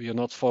 we are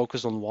not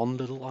focused on one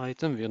little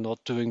item. We are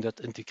not doing that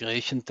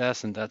integration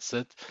test and that's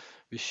it.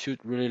 We should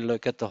really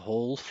look at the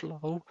whole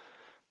flow,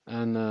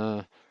 and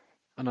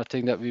I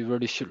think that we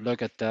really should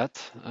look at that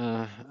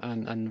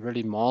and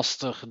really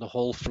master the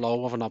whole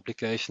flow of an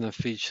application and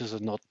features,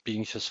 and not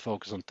being just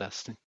focused on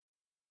testing.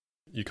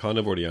 You kind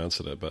of already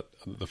answered it, but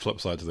the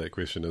flip side to that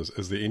question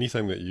is there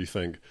anything that you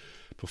think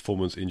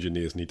performance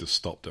engineers need to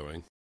stop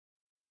doing?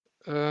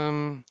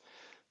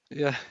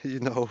 Yeah,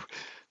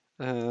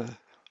 uh,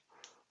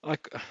 I,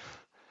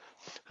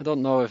 I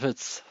don't know if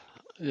it's,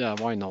 yeah,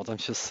 why not? I'm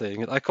just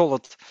saying it. I call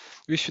it,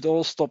 we should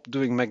all stop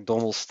doing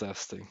McDonald's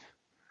testing.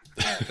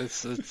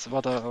 It's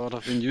what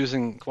I've been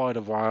using quite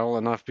a while,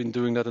 and I've been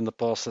doing that in the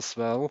past as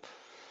well.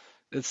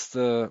 It's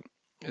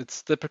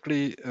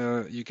typically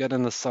you get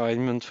an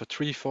assignment for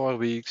 3-4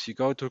 weeks. You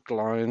go to a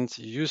client,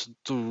 you use a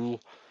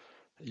tool,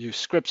 you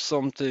script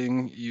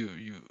something,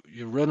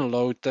 you run a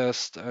load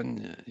test,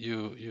 and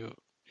you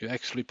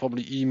actually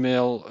probably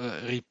email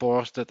a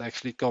report that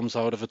actually comes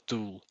out of a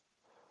tool.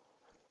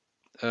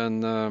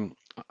 And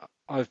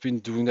I've been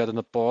doing that in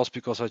the past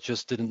because I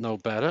just didn't know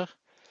better,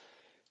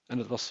 and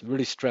it was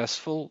really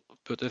stressful.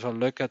 But if I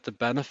look at the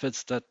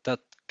benefits that that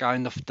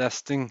kind of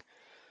testing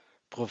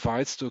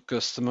provides to a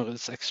customer,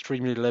 it's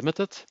extremely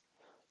limited,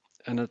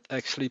 and it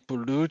actually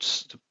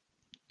pollutes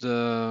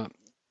the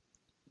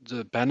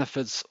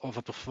benefits of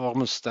a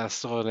performance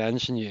tester or an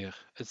engineer.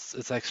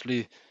 It's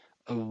actually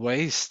a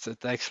waste.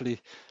 It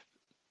actually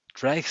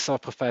drags our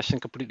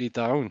profession completely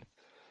down,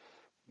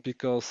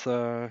 because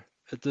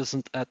it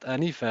doesn't add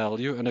any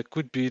value. And it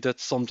could be that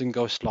something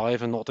goes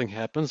live and nothing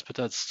happens, but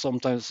that's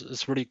sometimes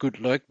it's really good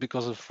luck,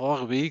 because in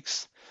 4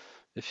 weeks,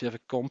 if you have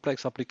a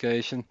complex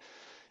application,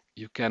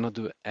 you cannot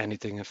do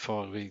anything in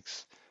 4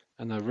 weeks.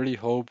 And I really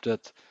hope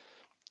that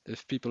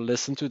if people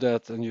listen to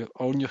that, and you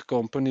own your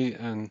company,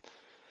 and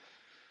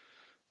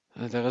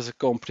there is a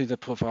company that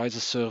provides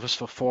a service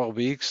for 4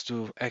 weeks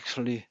to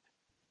actually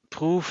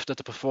prove that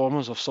the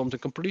performance of something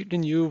completely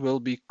new will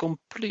be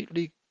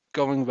completely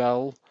going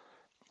well,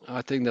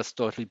 I think that's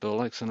totally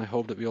bollocks, and I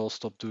hope that we all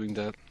stop doing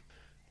that.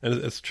 And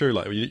it's true,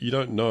 like you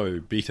don't know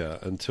better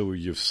until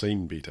you've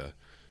seen better.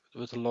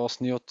 With the last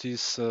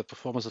NIOTI's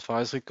performance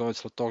advisory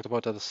council, I talked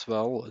about that as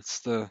well.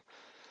 It's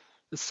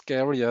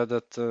scary, yeah,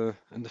 that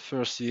in the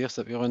first years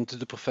that we are into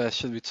the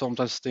profession, we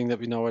sometimes think that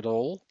we know it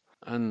all,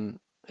 and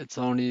it's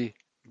only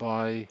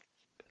by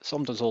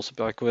sometimes also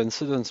by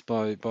coincidence,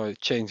 by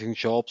changing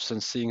jobs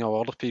and seeing how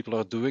other people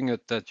are doing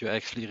it, that you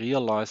actually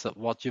realize that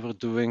what you were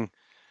doing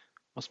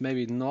was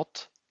maybe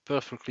not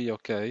perfectly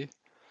okay.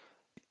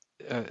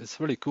 It's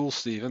really cool,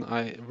 Stephen.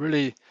 I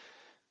really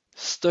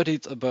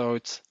studied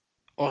about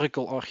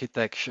Oracle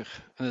architecture,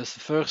 and it's the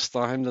first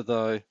time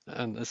that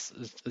and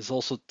it's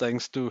also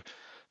thanks to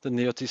the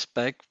NEOT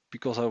spec,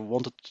 because I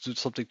wanted to do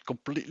something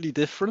completely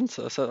different.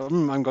 I said,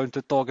 I'm going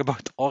to talk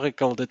about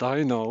Oracle that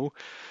I know.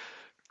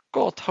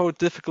 God, how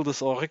difficult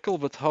is Oracle,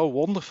 but how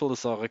wonderful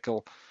is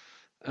Oracle.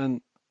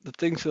 And the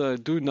things that I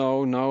do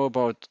know now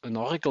about an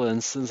Oracle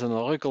instance, an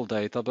Oracle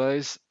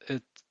database,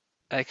 it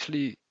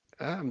actually,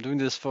 I'm doing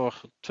this for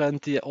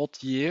 20 odd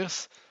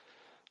years.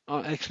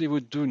 I actually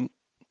would do,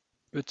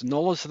 with the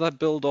knowledge that I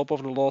built up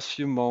over the last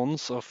few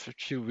months or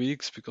few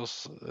weeks,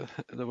 because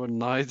there were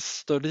nights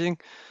studying,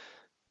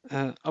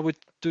 I would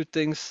do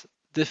things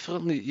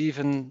differently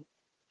even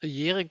a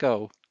year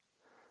ago.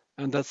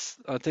 And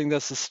I think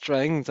that's a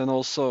strength, and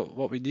also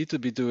what we need to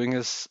be doing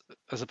is,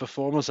 as a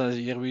performance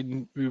engineer,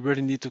 we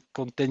really need to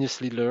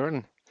continuously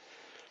learn,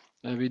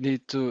 and we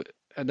need to,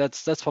 and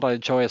that's what I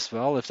enjoy as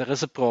well. If there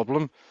is a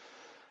problem,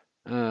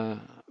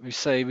 we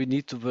say we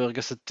need to work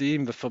as a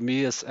team, but for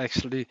me, it's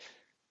actually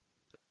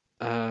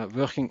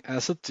working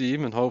as a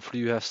team, and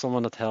hopefully you have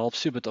someone that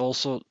helps you, but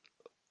also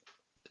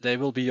they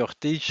will be your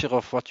teacher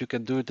of what you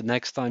can do the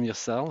next time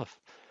yourself.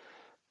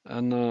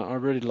 And I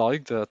really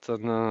like that.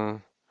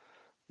 And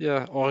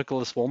yeah,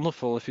 Oracle is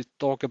wonderful. If you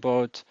talk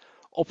about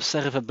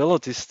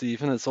observability,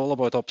 Stephen, it's all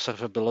about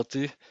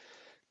observability.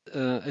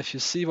 If you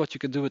see what you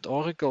can do with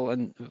Oracle,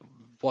 and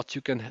what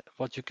you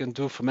can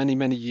do for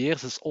many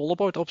years is all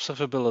about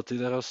observability.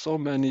 There are so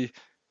many,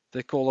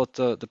 they call it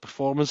the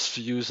performance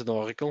views in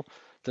Oracle,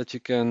 that you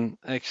can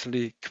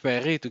actually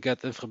query to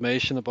get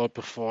information about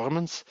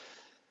performance.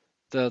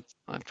 That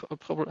I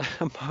probably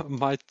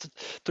might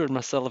turn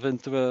myself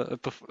into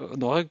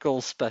an Oracle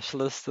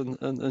specialist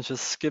and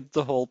just skip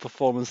the whole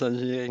performance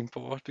engineering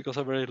part because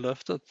I really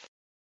loved it.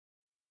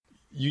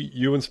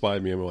 You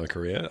inspired me in my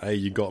career.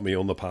 You got me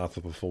on the path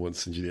of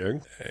performance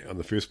engineering in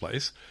the first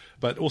place,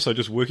 but also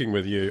just working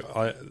with you,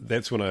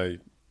 that's when I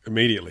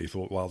immediately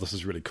thought, wow, this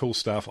is really cool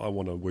stuff. I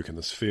want to work in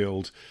this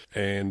field.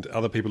 And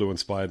other people who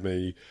inspired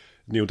me,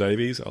 Neil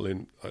Davies, I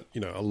learned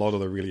a lot of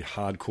the really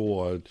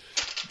hardcore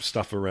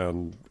stuff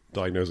around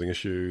diagnosing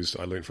issues.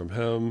 I learned from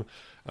him.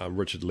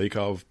 Richard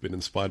Leakov, I've been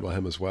inspired by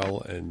him as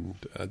well, and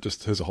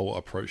just his whole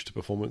approach to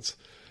performance.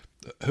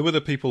 Who are the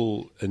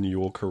people in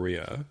your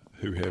career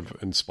who have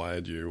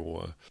inspired you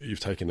or you've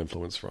taken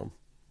influence from?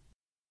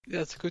 Yeah,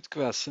 it's a good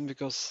question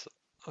because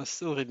I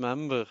still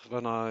remember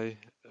when I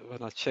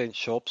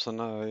changed jobs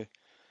and I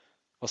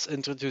was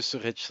introduced to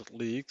Richard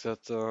Leakey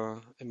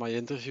that in my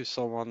interview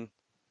someone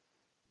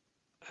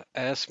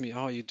asked me,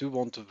 "Oh, you do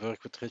want to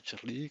work with Richard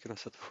Leakey?" And I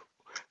said,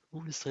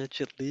 "Who is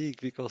Richard Leakey?"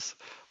 Because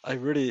I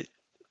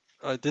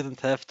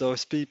didn't have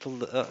those people.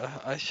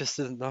 I just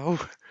didn't know.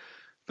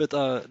 But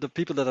the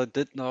people that I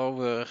did know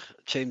were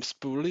James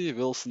Pooley,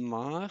 Wilson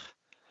Maher,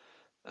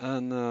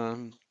 and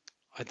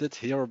I did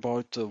hear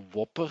about the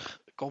Whopper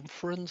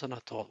conference, and I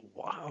thought,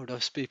 wow,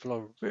 those people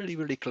are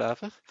really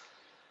clever.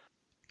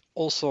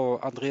 Also,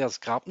 Andreas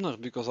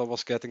Grabner, because I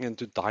was getting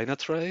into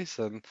Dynatrace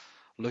and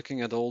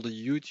looking at all the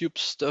YouTube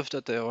stuff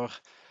that they are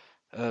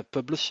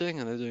publishing,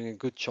 and they're doing a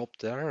good job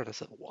there. And I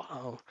said,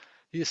 wow,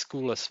 he is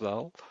cool as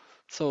well.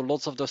 So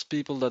lots of those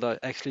people that I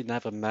actually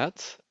never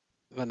met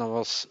when I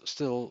was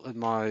still in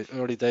my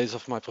early days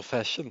of my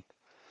profession.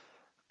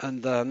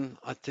 And then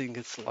I think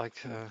it's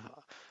like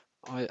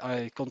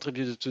I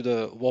contributed to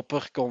the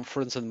Whopper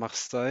conference in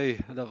Marseille.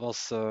 That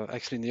was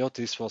actually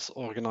Neotis was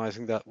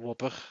organizing that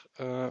Whopper.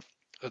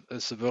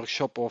 It's a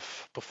workshop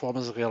of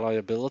performance and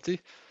reliability.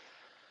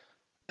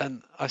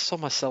 And I saw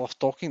myself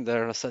talking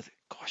there and I said,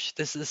 gosh,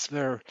 this is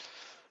where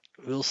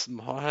Wilson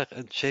Maher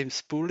and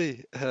James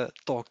Pooley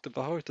talked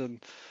about.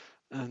 And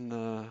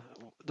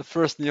the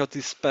first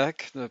Neotis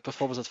spec, the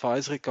Performance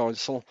Advisory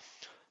Council,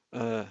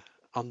 uh,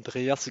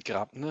 Andreas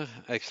Grabner,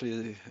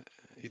 actually,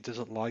 he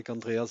doesn't like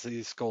Andreas,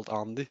 he's called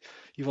Andy.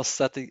 He was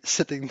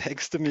sitting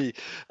next to me,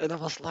 and I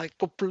was like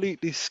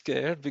completely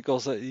scared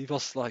because he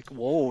was like,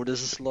 whoa,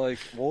 this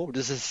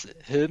is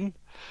him.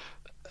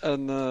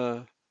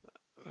 And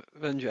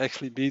when you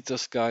actually meet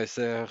those guys,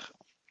 they're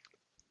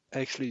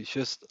actually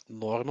just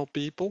normal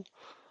people.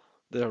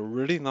 They're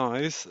really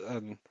nice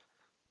and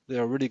they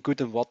are really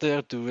good in what they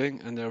are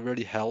doing and they're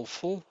really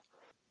helpful.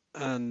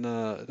 And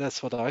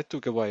that's what I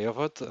took away of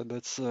it. And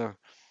that's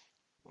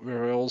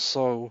we're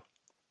also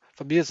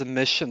for me it's a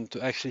mission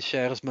to actually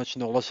share as much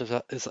knowledge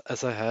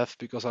as I have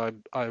because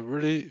I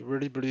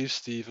really believe,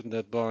 Stephen,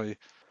 that by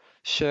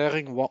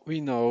sharing what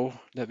we know,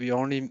 that we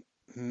only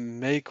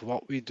make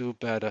what we do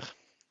better.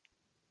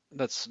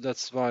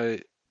 That's why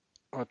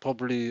I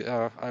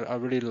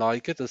really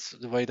like it. It's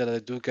the way that I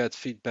do get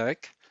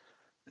feedback.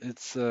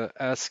 It's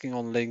asking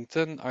on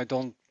LinkedIn.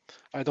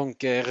 I don't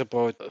care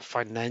about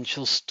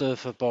financial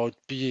stuff, about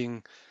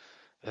being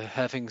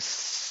having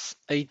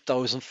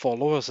 8,000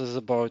 followers. It's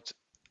about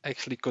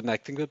actually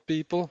connecting with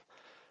people.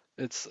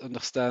 It's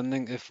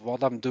understanding if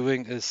what I'm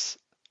doing it's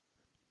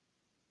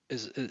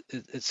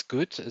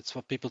good. It's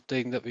what people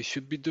think that we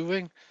should be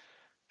doing,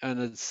 and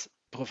it's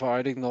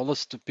providing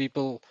knowledge to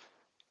people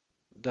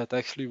that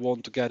actually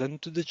want to get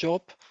into the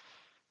job.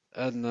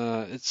 And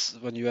it's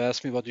when you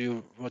ask me what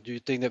do you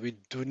think that we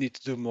do need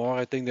to do more,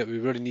 I think that we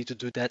really need to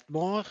do that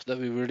more. That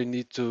we really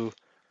need to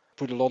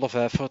put a lot of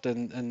effort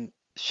in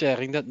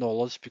sharing that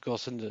knowledge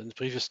because in the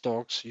previous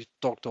talks you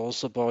talked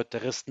also about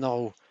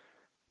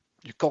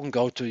you can't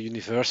go to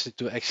university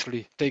to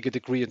actually take a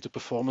degree into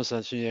performance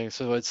engineering.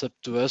 So it's up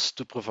to us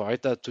to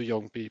provide that to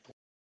young people.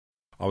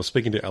 I was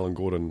speaking to Alan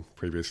Gordon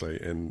previously,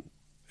 and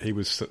he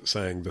was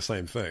saying the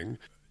same thing.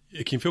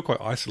 It can feel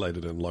quite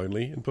isolated and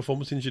lonely in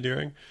performance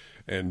engineering,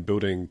 and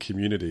building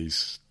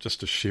communities just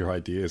to share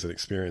ideas and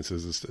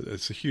experiences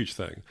it's a huge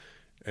thing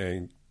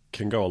and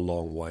can go a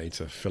long way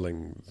to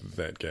filling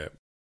that gap.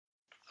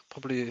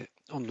 Probably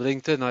on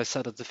LinkedIn, I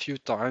said it a few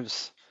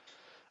times.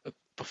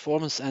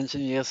 Performance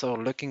engineers are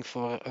looking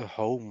for a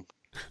home,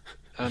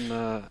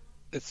 and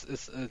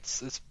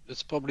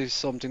it's probably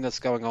something that's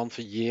going on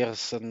for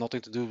years and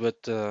nothing to do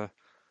with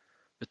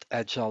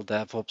agile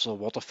DevOps or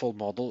waterfall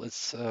model.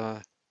 It's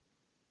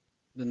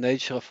the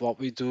nature of what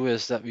we do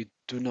is that we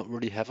do not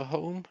really have a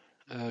home.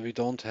 We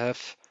don't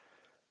have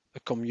a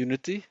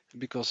community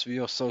because we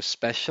are so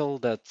special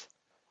that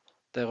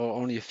there are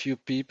only a few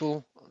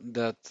people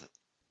that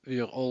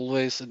we are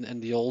always in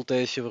the old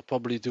days you were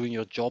probably doing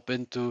your job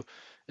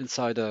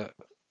inside a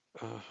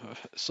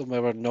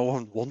somewhere where no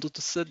one wanted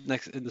to sit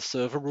next in the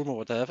server room or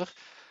whatever.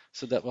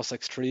 So that was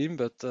extreme,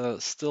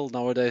 but still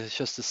nowadays it's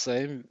just the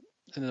same.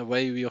 in a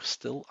way we are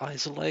still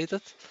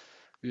isolated.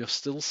 We are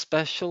still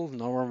special.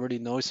 No one really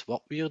knows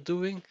what we are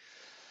doing.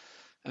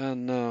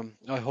 And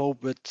I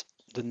hope with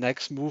the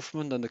next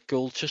movement and the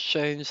culture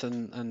change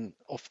and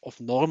of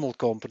normal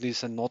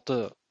companies and not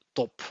the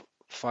top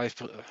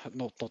 5,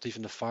 not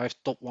even the 5,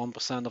 top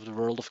 1% of the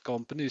world of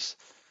companies,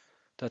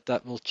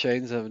 that will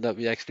change and that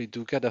we actually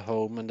do get a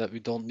home and that we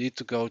don't need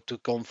to go to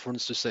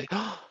conference to say,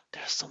 oh,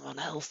 there's someone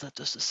else that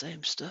does the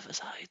same stuff as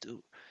I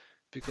do.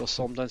 Because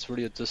sometimes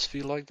really it does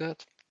feel like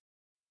that.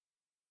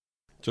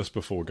 Just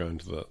before going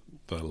to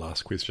the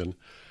last question,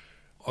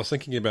 I was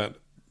thinking about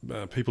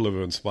people who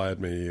have inspired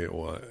me,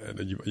 or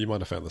you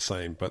might have found the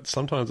same, but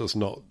sometimes it's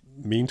not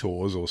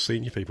mentors or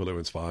senior people who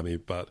inspire me,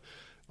 but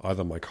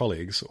either my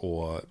colleagues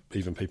or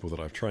even people that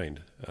I've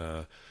trained.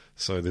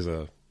 So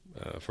there's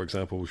for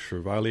example,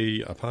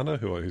 Shivali Apana,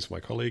 who's my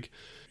colleague.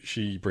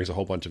 She brings a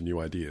whole bunch of new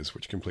ideas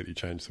which completely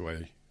change the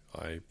way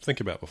I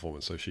think about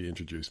performance. So she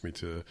introduced me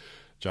to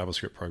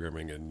JavaScript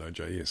programming and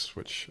Node.js,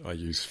 which I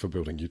use for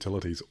building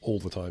utilities all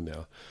the time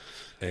now.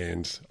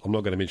 And I'm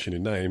not going to mention her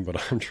name,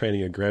 but I'm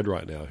training a grad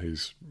right now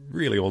who's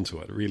really onto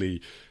it,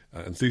 really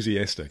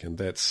enthusiastic, and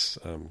that's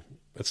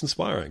it's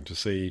inspiring to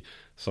see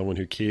someone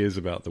who cares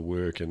about the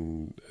work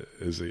and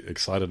is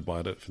excited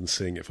by it and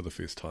seeing it for the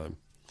first time.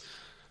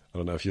 I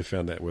don't know if you've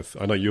found that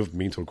I know you've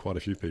mentored quite a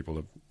few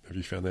people. Have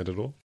you found that at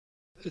all?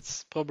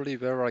 It's probably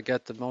where I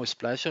get the most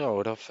pleasure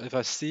out of. If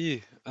I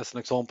see, as an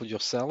example,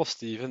 yourself,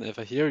 Stephen, if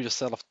I hear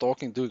yourself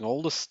talking, doing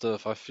all this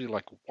stuff, I feel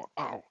like,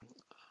 wow.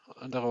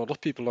 And there are other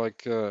people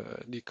like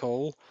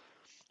Nicole.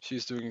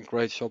 She's doing a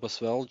great job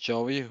as well.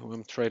 Joey, who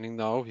I'm training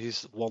now,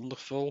 he's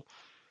wonderful.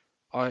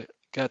 I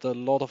get a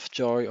lot of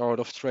joy out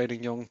of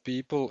training young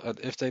people, and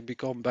if they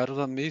become better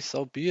than me,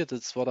 so be it.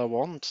 It's what I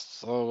want.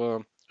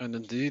 So, and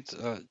indeed,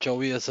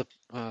 Joey is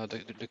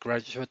the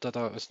graduate that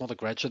is not a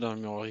graduate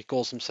anymore. He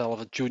calls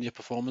himself a junior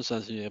performance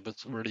engineer,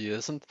 but really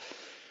isn't.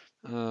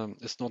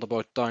 It's not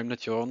about time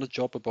that you're on the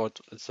job.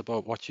 It's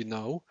about what you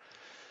know.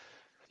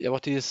 Yeah,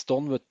 what he has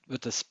done with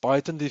this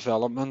Python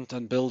development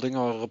and building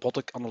our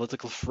robotic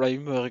analytical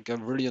framework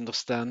and really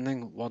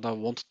understanding what I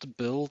wanted to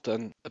build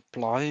and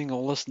applying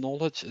all this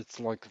knowledge, it's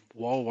like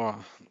wow,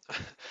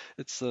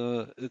 it's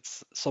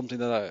something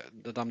that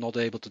I'm not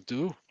able to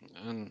do,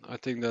 and I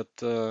think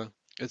that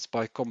it's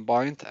by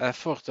combined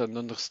effort and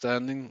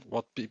understanding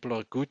what people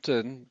are good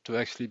in to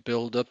actually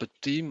build up a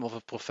team of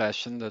a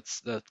profession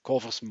that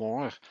covers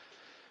more,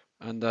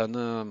 and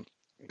then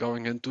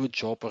going into a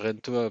job or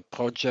into a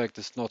project,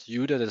 it's not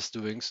you that is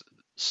doing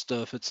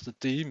stuff, it's the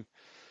team.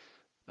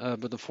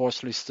 But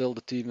unfortunately, still the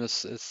team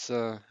is it's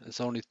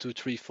only 2,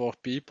 3, 4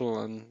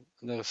 people, and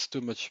there's too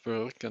much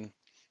work, and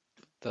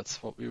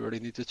that's what we really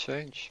need to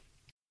change.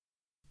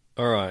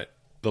 All right,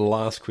 the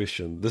last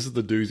question. This is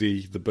the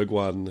doozy, the big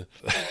one.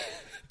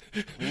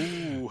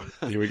 Ooh,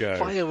 here we go.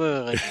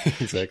 Firework.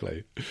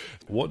 Exactly.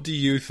 What do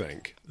you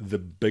think the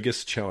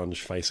biggest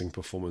challenge facing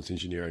performance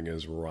engineering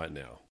is right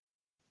now?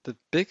 The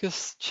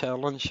biggest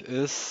challenge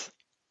is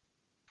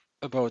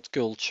about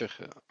culture.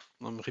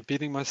 I'm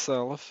repeating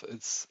myself.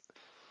 It's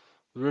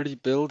really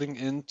building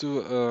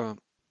into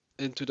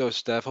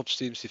those DevOps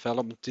teams,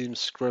 development teams,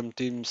 Scrum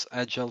teams,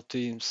 Agile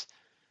teams,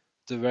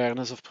 the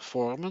awareness of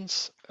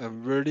performance,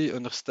 and really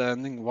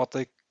understanding what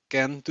they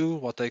can do,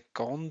 what they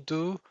can't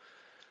do,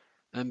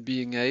 and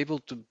being able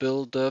to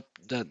build up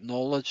that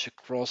knowledge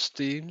across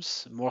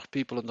teams, more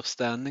people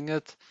understanding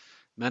it,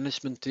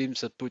 management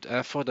teams that put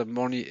effort and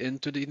money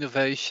into the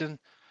innovation,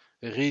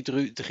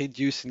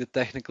 reducing the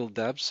technical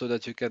debt so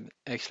that you can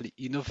actually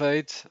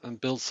innovate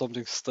and build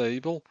something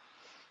stable.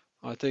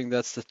 I think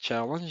that's the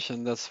challenge,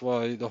 and that's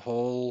why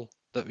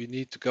that we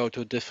need to go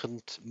to a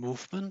different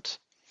movement.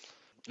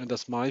 And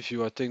that's my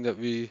view. I think that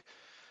we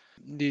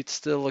need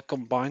still a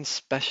combined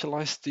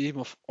specialized team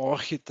of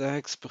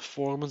architects,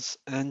 performance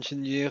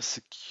engineers,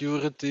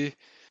 security,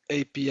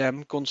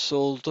 APM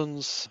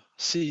consultants,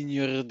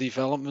 senior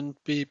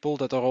development people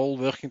that are all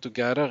working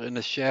together in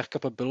a shared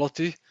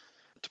capability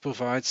to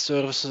provide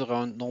services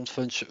around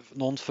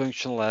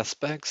non-functional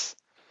aspects,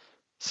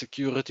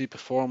 security,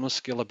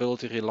 performance,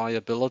 scalability,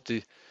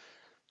 reliability.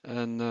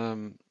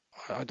 And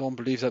I don't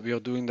believe that we are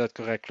doing that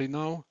correctly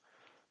now.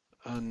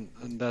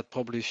 And that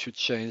probably should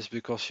change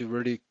because you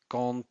really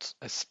can't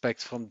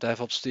expect from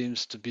DevOps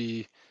teams to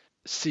be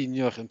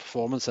senior in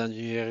performance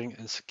engineering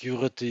and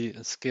security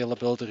and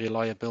scalability,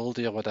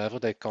 reliability, or whatever.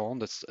 They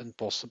can't. It's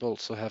impossible.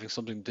 So having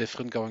something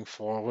different going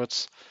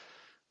forwards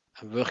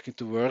and working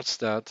towards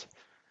that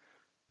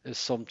is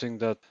something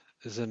that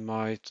is in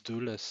my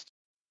to-do list.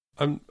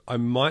 I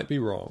might be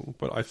wrong,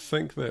 but I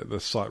think that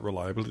the site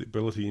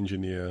reliability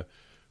engineer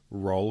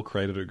role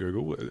created at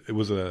Google, it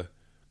was a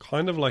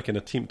kind of like an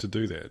attempt to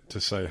do that,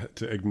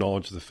 to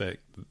acknowledge the fact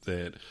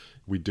that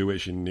we do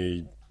actually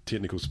need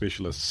technical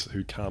specialists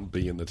who can't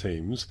be in the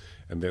teams,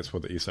 and that's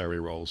what the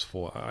SRE role's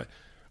for.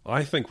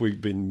 I think we've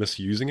been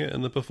misusing it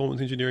in the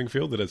performance engineering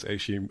field, that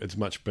it's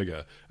much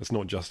bigger. It's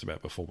not just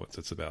about performance,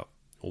 it's about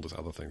all those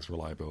other things,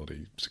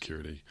 reliability,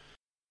 security.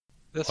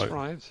 That's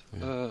right.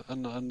 Yeah.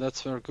 And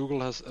that's where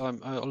Google has. I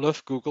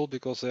love Google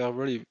because they are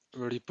really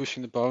really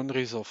pushing the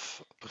boundaries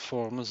of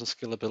performance and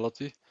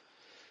scalability.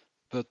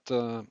 But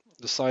the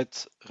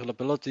site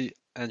reliability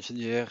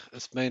engineer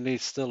is mainly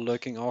still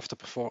looking after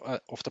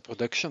after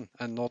production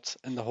and not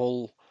in the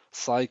whole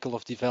cycle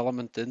of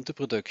development into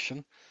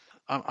production.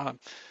 I,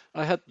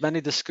 I had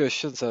many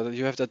discussions.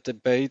 You have that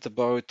debate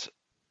about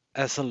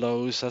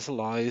SLOs,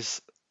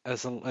 SLIs,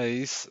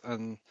 SLAs,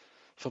 and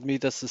for me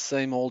that's the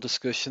same old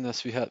discussion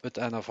as we had with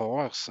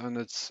NFRs. And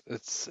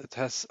it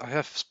has. I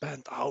have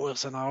spent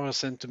hours and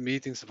hours into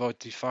meetings about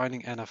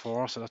defining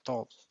NFRs, and I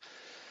thought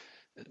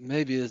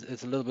maybe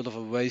it's a little bit of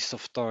a waste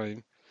of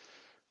time.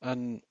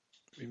 And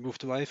we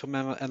moved away from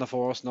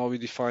NFRs. Now we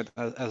define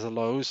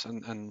SLOs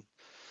and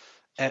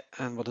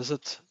what is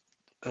it?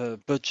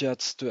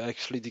 Budgets to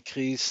actually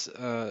decrease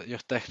your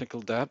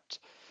technical debt.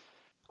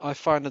 I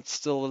find it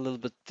still a little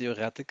bit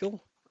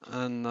theoretical,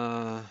 and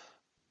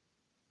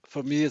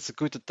for me, it's a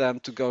good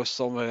attempt to go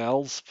somewhere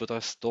else. But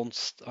I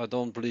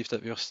don't believe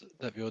that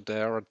we're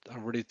there. I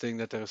really think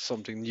that there is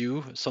something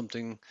new,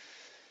 something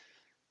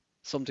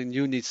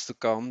new needs to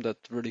come that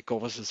really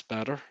covers this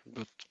better.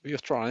 But we are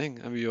trying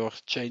and we are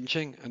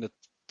changing, and it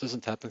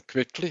doesn't happen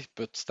quickly,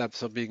 but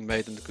steps are being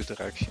made in the good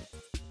direction.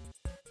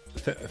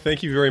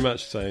 Thank you very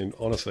much, Stijn.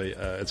 Honestly,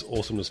 it's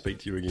awesome to speak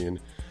to you again.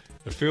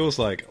 It feels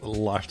like a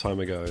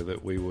lifetime ago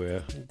that we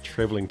were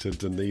travelling to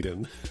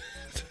Dunedin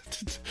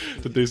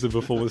to do some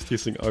performance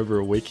testing over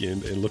a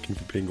weekend and looking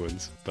for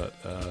penguins. But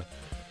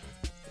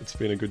it's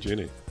been a good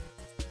journey.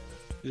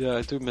 Yeah,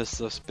 I do miss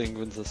those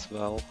penguins as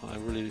well. I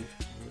really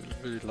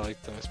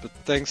like those. But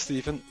thanks,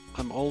 Stephen.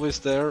 I'm always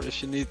there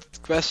if you need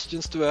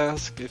questions to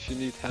ask, if you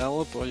need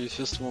help, or you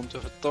just want to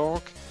have a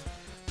talk.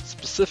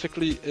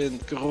 Specifically in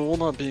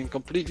Corona being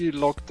completely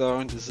locked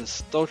down, this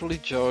is totally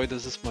joy.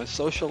 This is my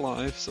social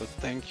life. So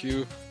thank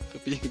you for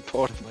being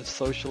part of my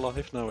social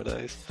life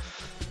nowadays.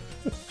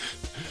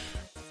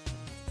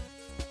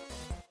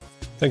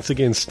 Thanks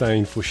again,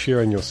 Stijn, for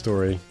sharing your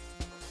story.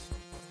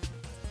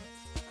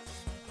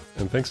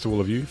 And thanks to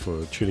all of you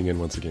for tuning in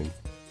once again.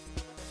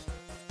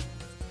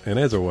 And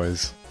as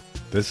always,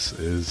 this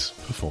is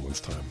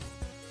Performance Time.